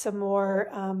did some more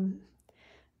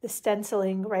the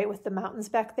stenciling right with the mountains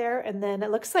back there. And then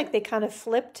it looks like they kind of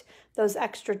flipped those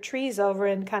extra trees over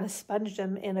and kind of sponged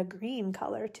them in a green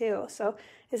color too. So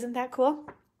isn't that cool?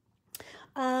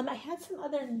 I had some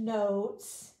other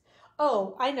notes.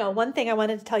 Oh, I know. One thing I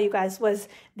wanted to tell you guys was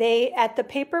at the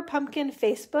Paper Pumpkin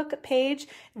Facebook page,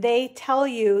 they tell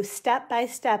you step by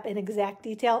step in exact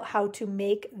detail how to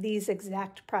make these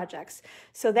exact projects.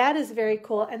 So that is very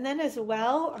cool. And then as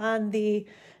well on the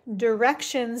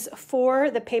directions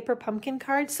for the Paper Pumpkin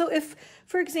card. So if,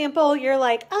 for example, you're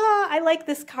like, I like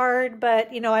this card,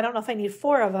 but you know, I don't know if I need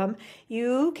 4 of them,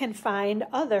 you can find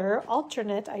other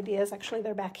alternate ideas. Actually,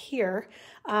 they're back here.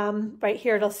 Right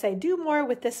here, it'll say, do more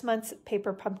with this month's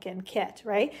Paper Pumpkin kit,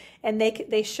 right? And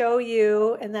they show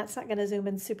you, and that's not going to zoom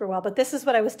in super well, but this is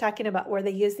what I was talking about where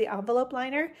they use the envelope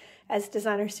liner as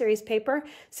designer series paper.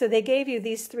 So they gave you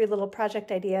these 3 little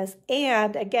project ideas.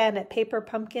 And again, at Paper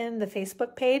Pumpkin, the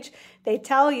Facebook page, they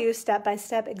tell you step by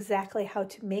step exactly how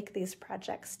to make these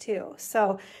projects too.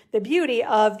 So the beauty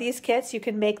of these kits, you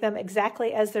can make them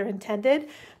exactly as they're intended.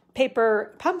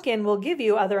 Paper Pumpkin will give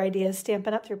you other ideas,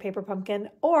 Stampin' Up! Through Paper Pumpkin,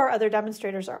 or other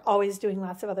demonstrators are always doing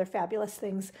lots of other fabulous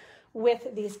things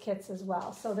with these kits as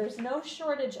well. So there's no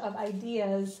shortage of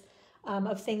ideas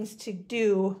of things to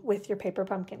do with your Paper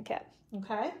Pumpkin kit,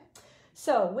 okay?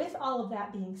 So with all of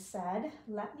that being said,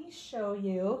 let me show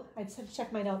you. I just have to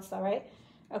check my notes though, right?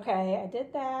 Okay, I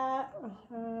did that.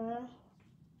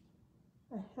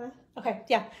 Okay,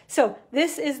 yeah. So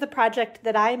this is the project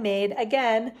that I made.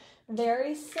 Again,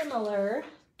 very similar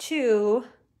to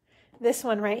this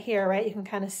one right here, right? You can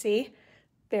kind of see.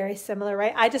 Very similar,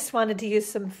 right? I just wanted to use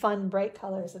some fun, bright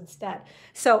colors instead.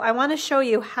 So I want to show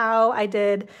you how I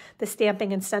did the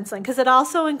stamping and stenciling, because it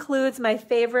also includes my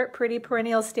favorite Pretty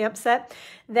Perennial stamp set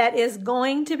that is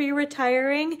going to be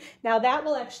retiring. Now that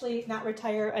will actually not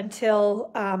retire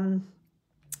until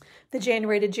the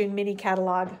January to June mini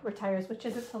catalog retires, which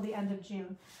is until the end of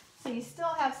June. So you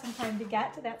still have some time to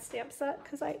get to that stamp set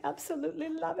because I absolutely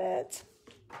love it.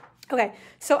 Okay,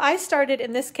 so I started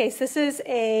in this case. This is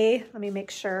a, let me make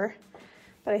sure,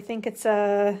 but I think it's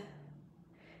a,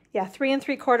 yeah, 3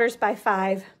 3/4 by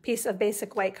 5 piece of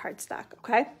basic white cardstock,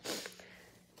 okay?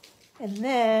 And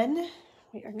then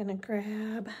we are gonna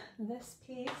grab this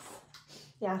piece.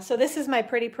 Yeah, so this is my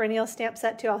Pretty Perennial stamp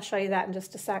set too. I'll show you that in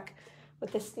just a sec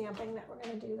with the stamping that we're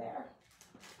gonna do there.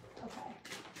 Okay.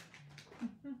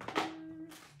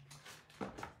 All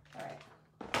right.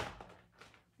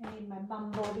 I need my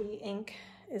Bumblebee ink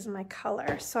is my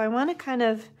color. So I want to kind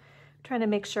of trying to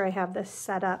make sure I have this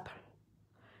set up,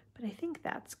 but I think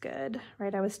that's good,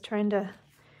 right? I was trying to,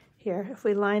 here, if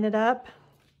we line it up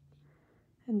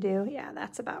and do, yeah,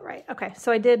 that's about right. Okay,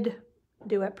 so I did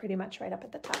do it pretty much right up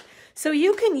at the top. So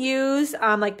you can use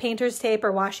like painter's tape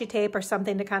or washi tape or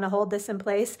something to kind of hold this in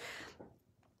place.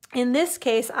 In this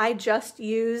case, I just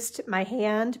used my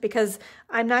hand because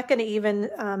I'm not going to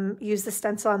even use the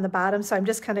stencil on the bottom, so I'm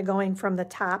just kind of going from the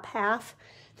top half.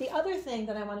 The other thing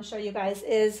that I want to show you guys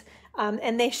is,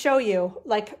 and they show you,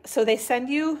 like, so they send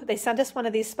us one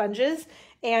of these sponges,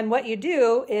 and what you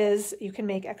do is you can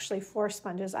make actually 4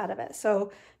 sponges out of it.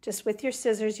 So just with your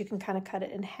scissors, you can kind of cut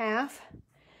it in half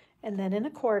and then in a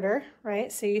quarter,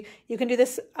 right? So you can do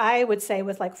this, I would say,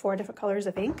 with like 4 different colors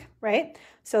of ink, right?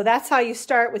 So that's how you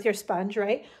start with your sponge,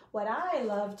 right? What I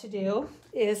love to do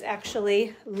is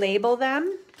actually label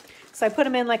them. So I put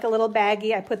them in like a little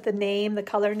baggie. I put the name, the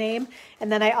color name,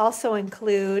 and then I also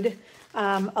include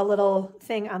a little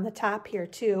thing on the top here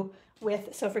too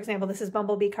with, so for example, this is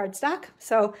Bumblebee cardstock.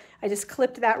 So I just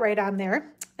clipped that right on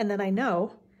there, and then I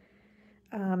know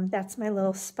That's my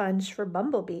little sponge for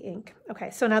bumblebee ink. Okay,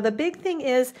 so now the big thing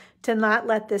is to not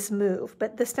let this move,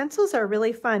 but the stencils are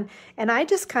really fun. And I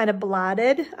just kind of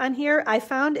blotted on here. I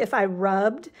found if I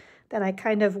rubbed, then I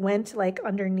kind of went like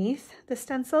underneath the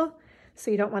stencil. So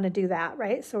you don't want to do that,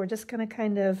 right? So we're just going to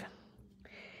kind of,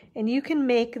 and you can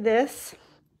make this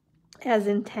as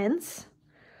intense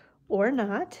or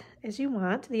not as you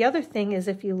want. The other thing is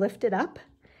if you lift it up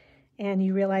and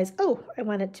you realize, oh, I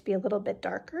want it to be a little bit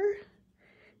darker,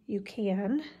 you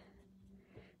can,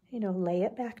 you know, lay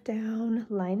it back down,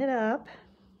 line it up,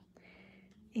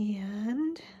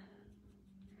 and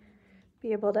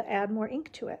be able to add more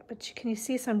ink to it. But can you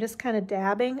see, so I'm just kind of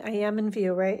dabbing. I am in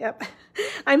view, right? Yep.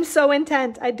 I'm so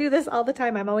intent. I do this all the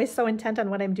time. I'm always so intent on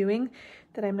what I'm doing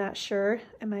that I'm not sure.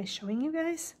 Am I showing you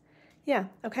guys? Yeah,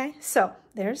 okay. So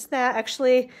there's that.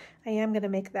 Actually, I am going to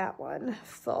make that one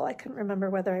full. I couldn't remember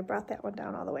whether I brought that one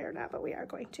down all the way or not, but we are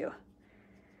going to.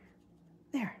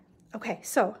 There. Okay,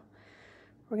 so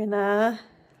we're gonna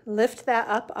lift that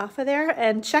up off of there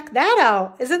and check that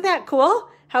out. Isn't that cool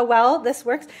how well this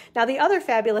works? Now the other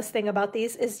fabulous thing about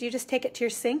these is you just take it to your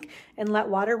sink and let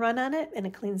water run on it and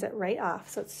it cleans it right off.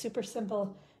 So it's super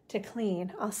simple to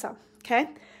clean also, okay?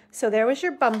 So there was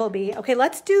your bumblebee. Okay,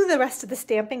 let's do the rest of the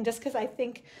stamping just because I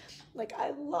think, like,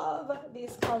 I love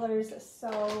these colors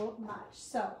so much.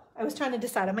 So I was trying to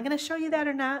decide, am I gonna show you that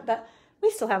or not? But we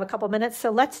still have a couple minutes,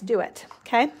 so let's do it,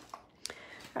 okay?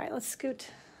 All right, let's scoot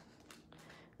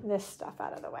this stuff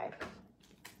out of the way.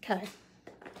 Okay.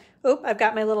 Oop, I've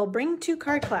got my little bring to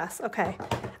card class. Okay.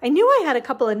 I knew I had a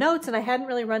couple of notes and I hadn't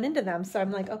really run into them, so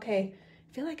I'm like, okay,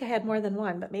 I feel like I had more than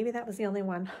one, but maybe that was the only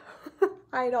one.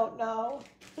 I don't know.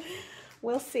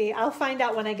 We'll see. I'll find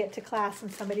out when I get to class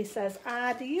and somebody says,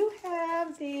 do you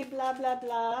have the blah, blah,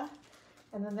 blah?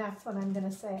 And then that's when I'm going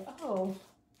to say, oh,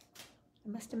 I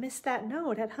must have missed that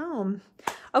note at home.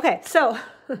 Okay, so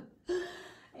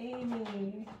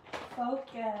Amy,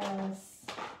 focus.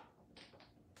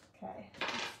 Okay,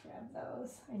 let's grab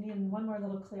those. I need one more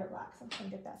little clear block, so I'm trying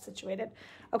to get that situated.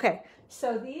 Okay,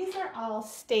 so these are all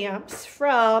stamps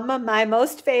from my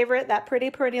most favorite, that Pretty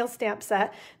Perennial stamp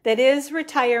set that is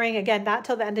retiring, again, not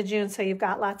till the end of June, so you've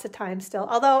got lots of time still.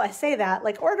 Although I say that,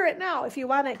 like, order it now if you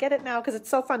want it, get it now, because it's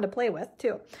so fun to play with,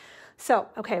 too. So,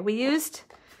 okay, we used,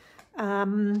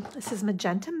 this is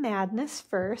Magenta Madness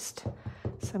first,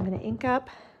 so I'm going to ink up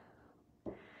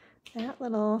that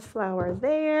little flower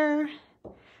there.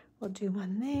 We'll do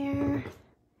one there,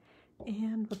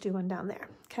 and we'll do one down there,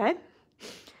 okay?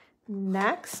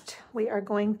 Next, we are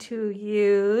going to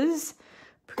use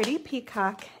Pretty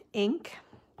Peacock ink,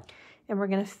 and we're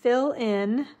going to fill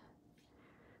in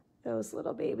those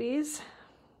little babies.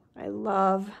 I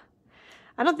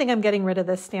don't think I'm getting rid of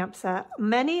this stamp set.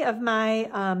 Many of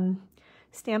my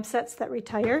stamp sets that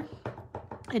retire,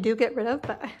 I do get rid of,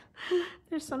 but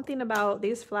there's something about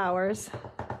these flowers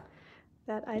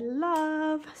that I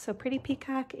love. So Pretty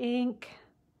Peacock ink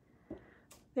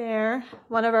there,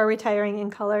 one of our retiring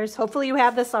ink colors. Hopefully you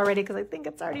have this already because I think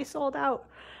it's already sold out.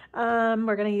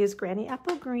 We're going to use Granny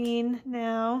Apple Green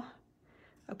now.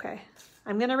 Okay,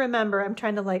 I'm going to remember, I'm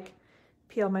trying to like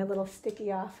peel my little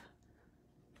sticky off.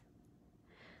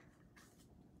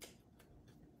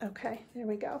 Okay, there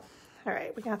we go. All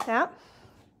right, we got that.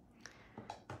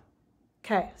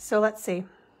 Okay, so let's see.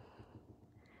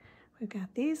 We've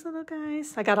got these little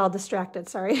guys. I got all distracted,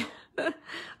 sorry.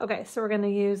 Okay, so we're gonna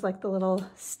use like the little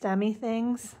stemmy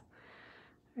things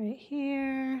right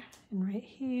here and right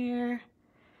here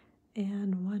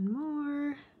and one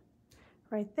more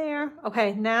right there.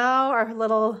 Okay, now our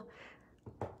little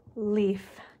leaf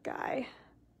guy,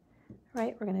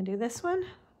 right? We're gonna do this one.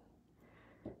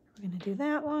 We're gonna do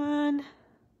that one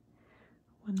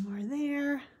more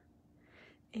there.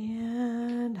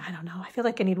 And I don't know, I feel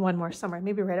like I need one more somewhere,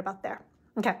 maybe right about there.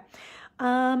 Okay,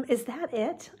 is that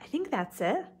it? I think that's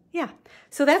it. Yeah,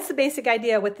 so that's the basic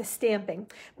idea with the stamping.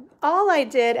 All I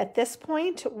did at this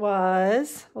point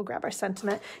was, we'll grab our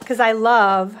sentiment, because I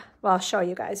love, well, I'll show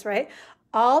you guys, right?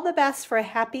 All the best for a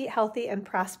happy, healthy, and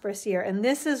prosperous year. And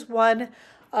this is one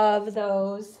of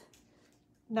those,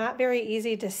 not very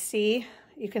easy to see.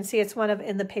 You can see it's one of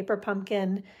in the Paper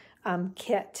Pumpkin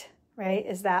kit, right?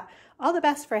 Is that all the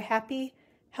best for a happy,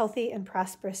 healthy, and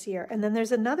prosperous year. And then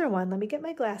there's another one. Let me get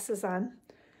my glasses on.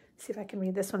 See if I can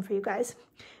read this one for you guys.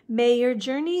 May your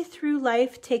journey through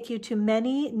life take you to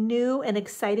many new and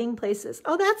exciting places.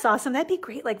 Oh, that's awesome. That'd be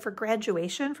great, like for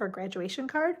graduation, for a graduation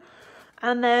card.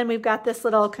 And then we've got this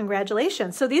little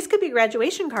congratulations. So these could be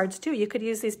graduation cards too. You could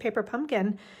use these paper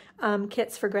pumpkin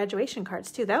kits for graduation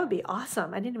cards too. That would be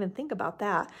awesome. I didn't even think about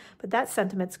that, but that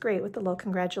sentiment's great with the little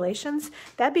congratulations.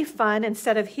 That'd be fun.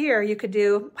 Instead of here, you could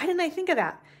do, why didn't I think of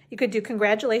that? You could do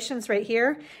congratulations right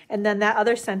here, and then that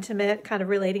other sentiment kind of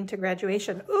relating to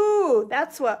graduation. Ooh,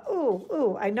 that's what,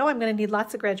 ooh, I know I'm gonna need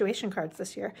lots of graduation cards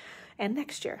this year and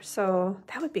next year. So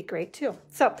that would be great too.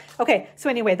 So, okay, so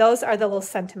anyway, those are the little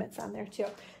sentiments on there too.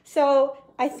 So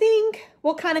I think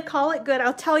we'll kind of call it good.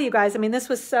 I'll tell you guys, I mean, this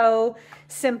was so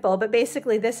simple, but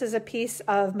basically this is a piece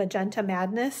of Magenta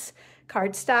Madness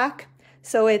cardstock.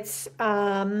 So it's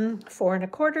 4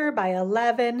 1/4 by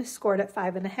 11, scored at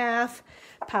 5 1/2.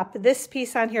 Pop this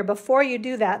piece on here. Before you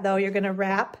do that though, you're gonna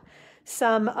wrap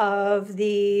some of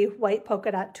the white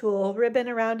polka dot tulle ribbon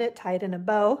around it, tie it in a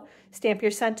bow, stamp your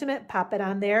sentiment, pop it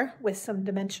on there with some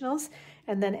dimensionals,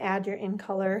 and then add your in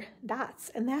color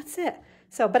dots, and that's it.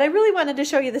 So, but I really wanted to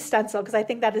show you the stencil because I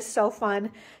think that is so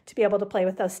fun to be able to play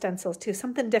with those stencils too,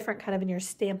 something different kind of in your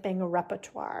stamping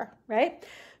repertoire, right?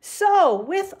 So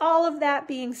with all of that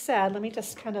being said, let me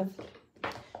just kind of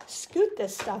scoot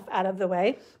this stuff out of the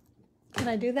way. Can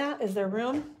I do that? Is there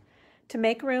room to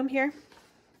make room here?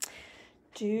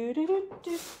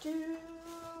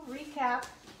 Recap.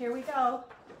 Here we go.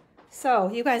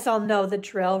 So you guys all know the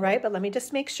drill, right? But let me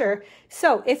just make sure.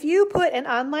 So if you put an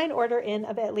online order in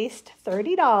of at least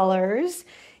 $30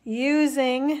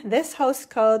 using this host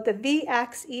code, the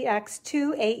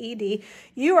VXEX2AED,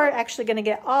 you are actually going to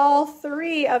get all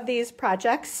 3 of these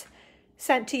projects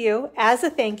sent to you as a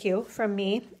thank you from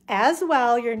me. As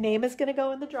well, your name is going to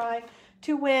go in the drawing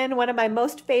to win one of my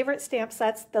most favorite stamp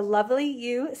sets, the Lovely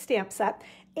You stamp set.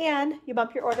 And you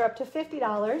bump your order up to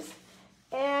 $50.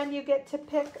 And you get to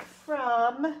pick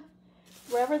from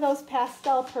wherever those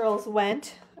pastel pearls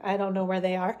went. I don't know where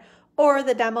they are. Or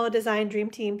the Demo Design Dream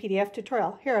Team PDF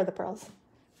tutorial. Here are the pearls.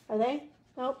 Are they?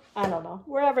 Nope, I don't know.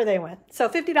 Wherever they went. So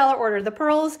 $50 order, the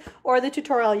pearls or the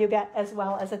tutorial you get as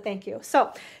well as a thank you.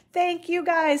 So thank you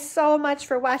guys so much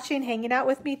for watching, hanging out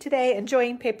with me today,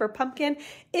 enjoying Paper Pumpkin.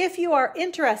 If you are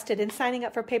interested in signing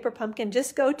up for Paper Pumpkin,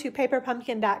 just go to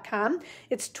paperpumpkin.com.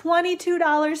 It's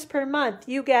 $22 per month.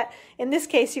 You get, in this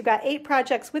case, you got 8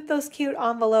 projects with those cute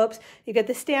envelopes. You get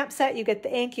the stamp set, you get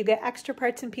the ink, you get extra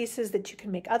parts and pieces that you can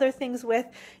make other things with.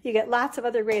 You get lots of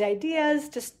other great ideas,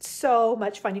 just so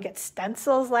much fun. You get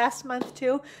stencils last month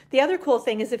too. The other cool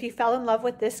thing is if you fell in love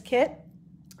with this kit,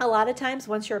 a lot of times,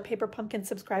 once you're a Paper Pumpkin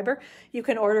subscriber, you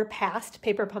can order past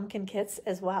Paper Pumpkin kits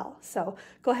as well. So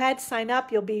go ahead, sign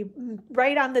up. You'll be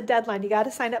right on the deadline. You got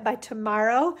to sign up by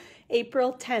tomorrow,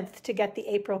 April 10th, to get the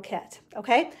April kit.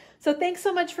 Okay? So thanks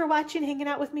so much for watching, hanging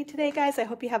out with me today, guys. I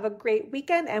hope you have a great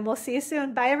weekend, and we'll see you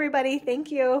soon. Bye, everybody.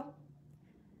 Thank you.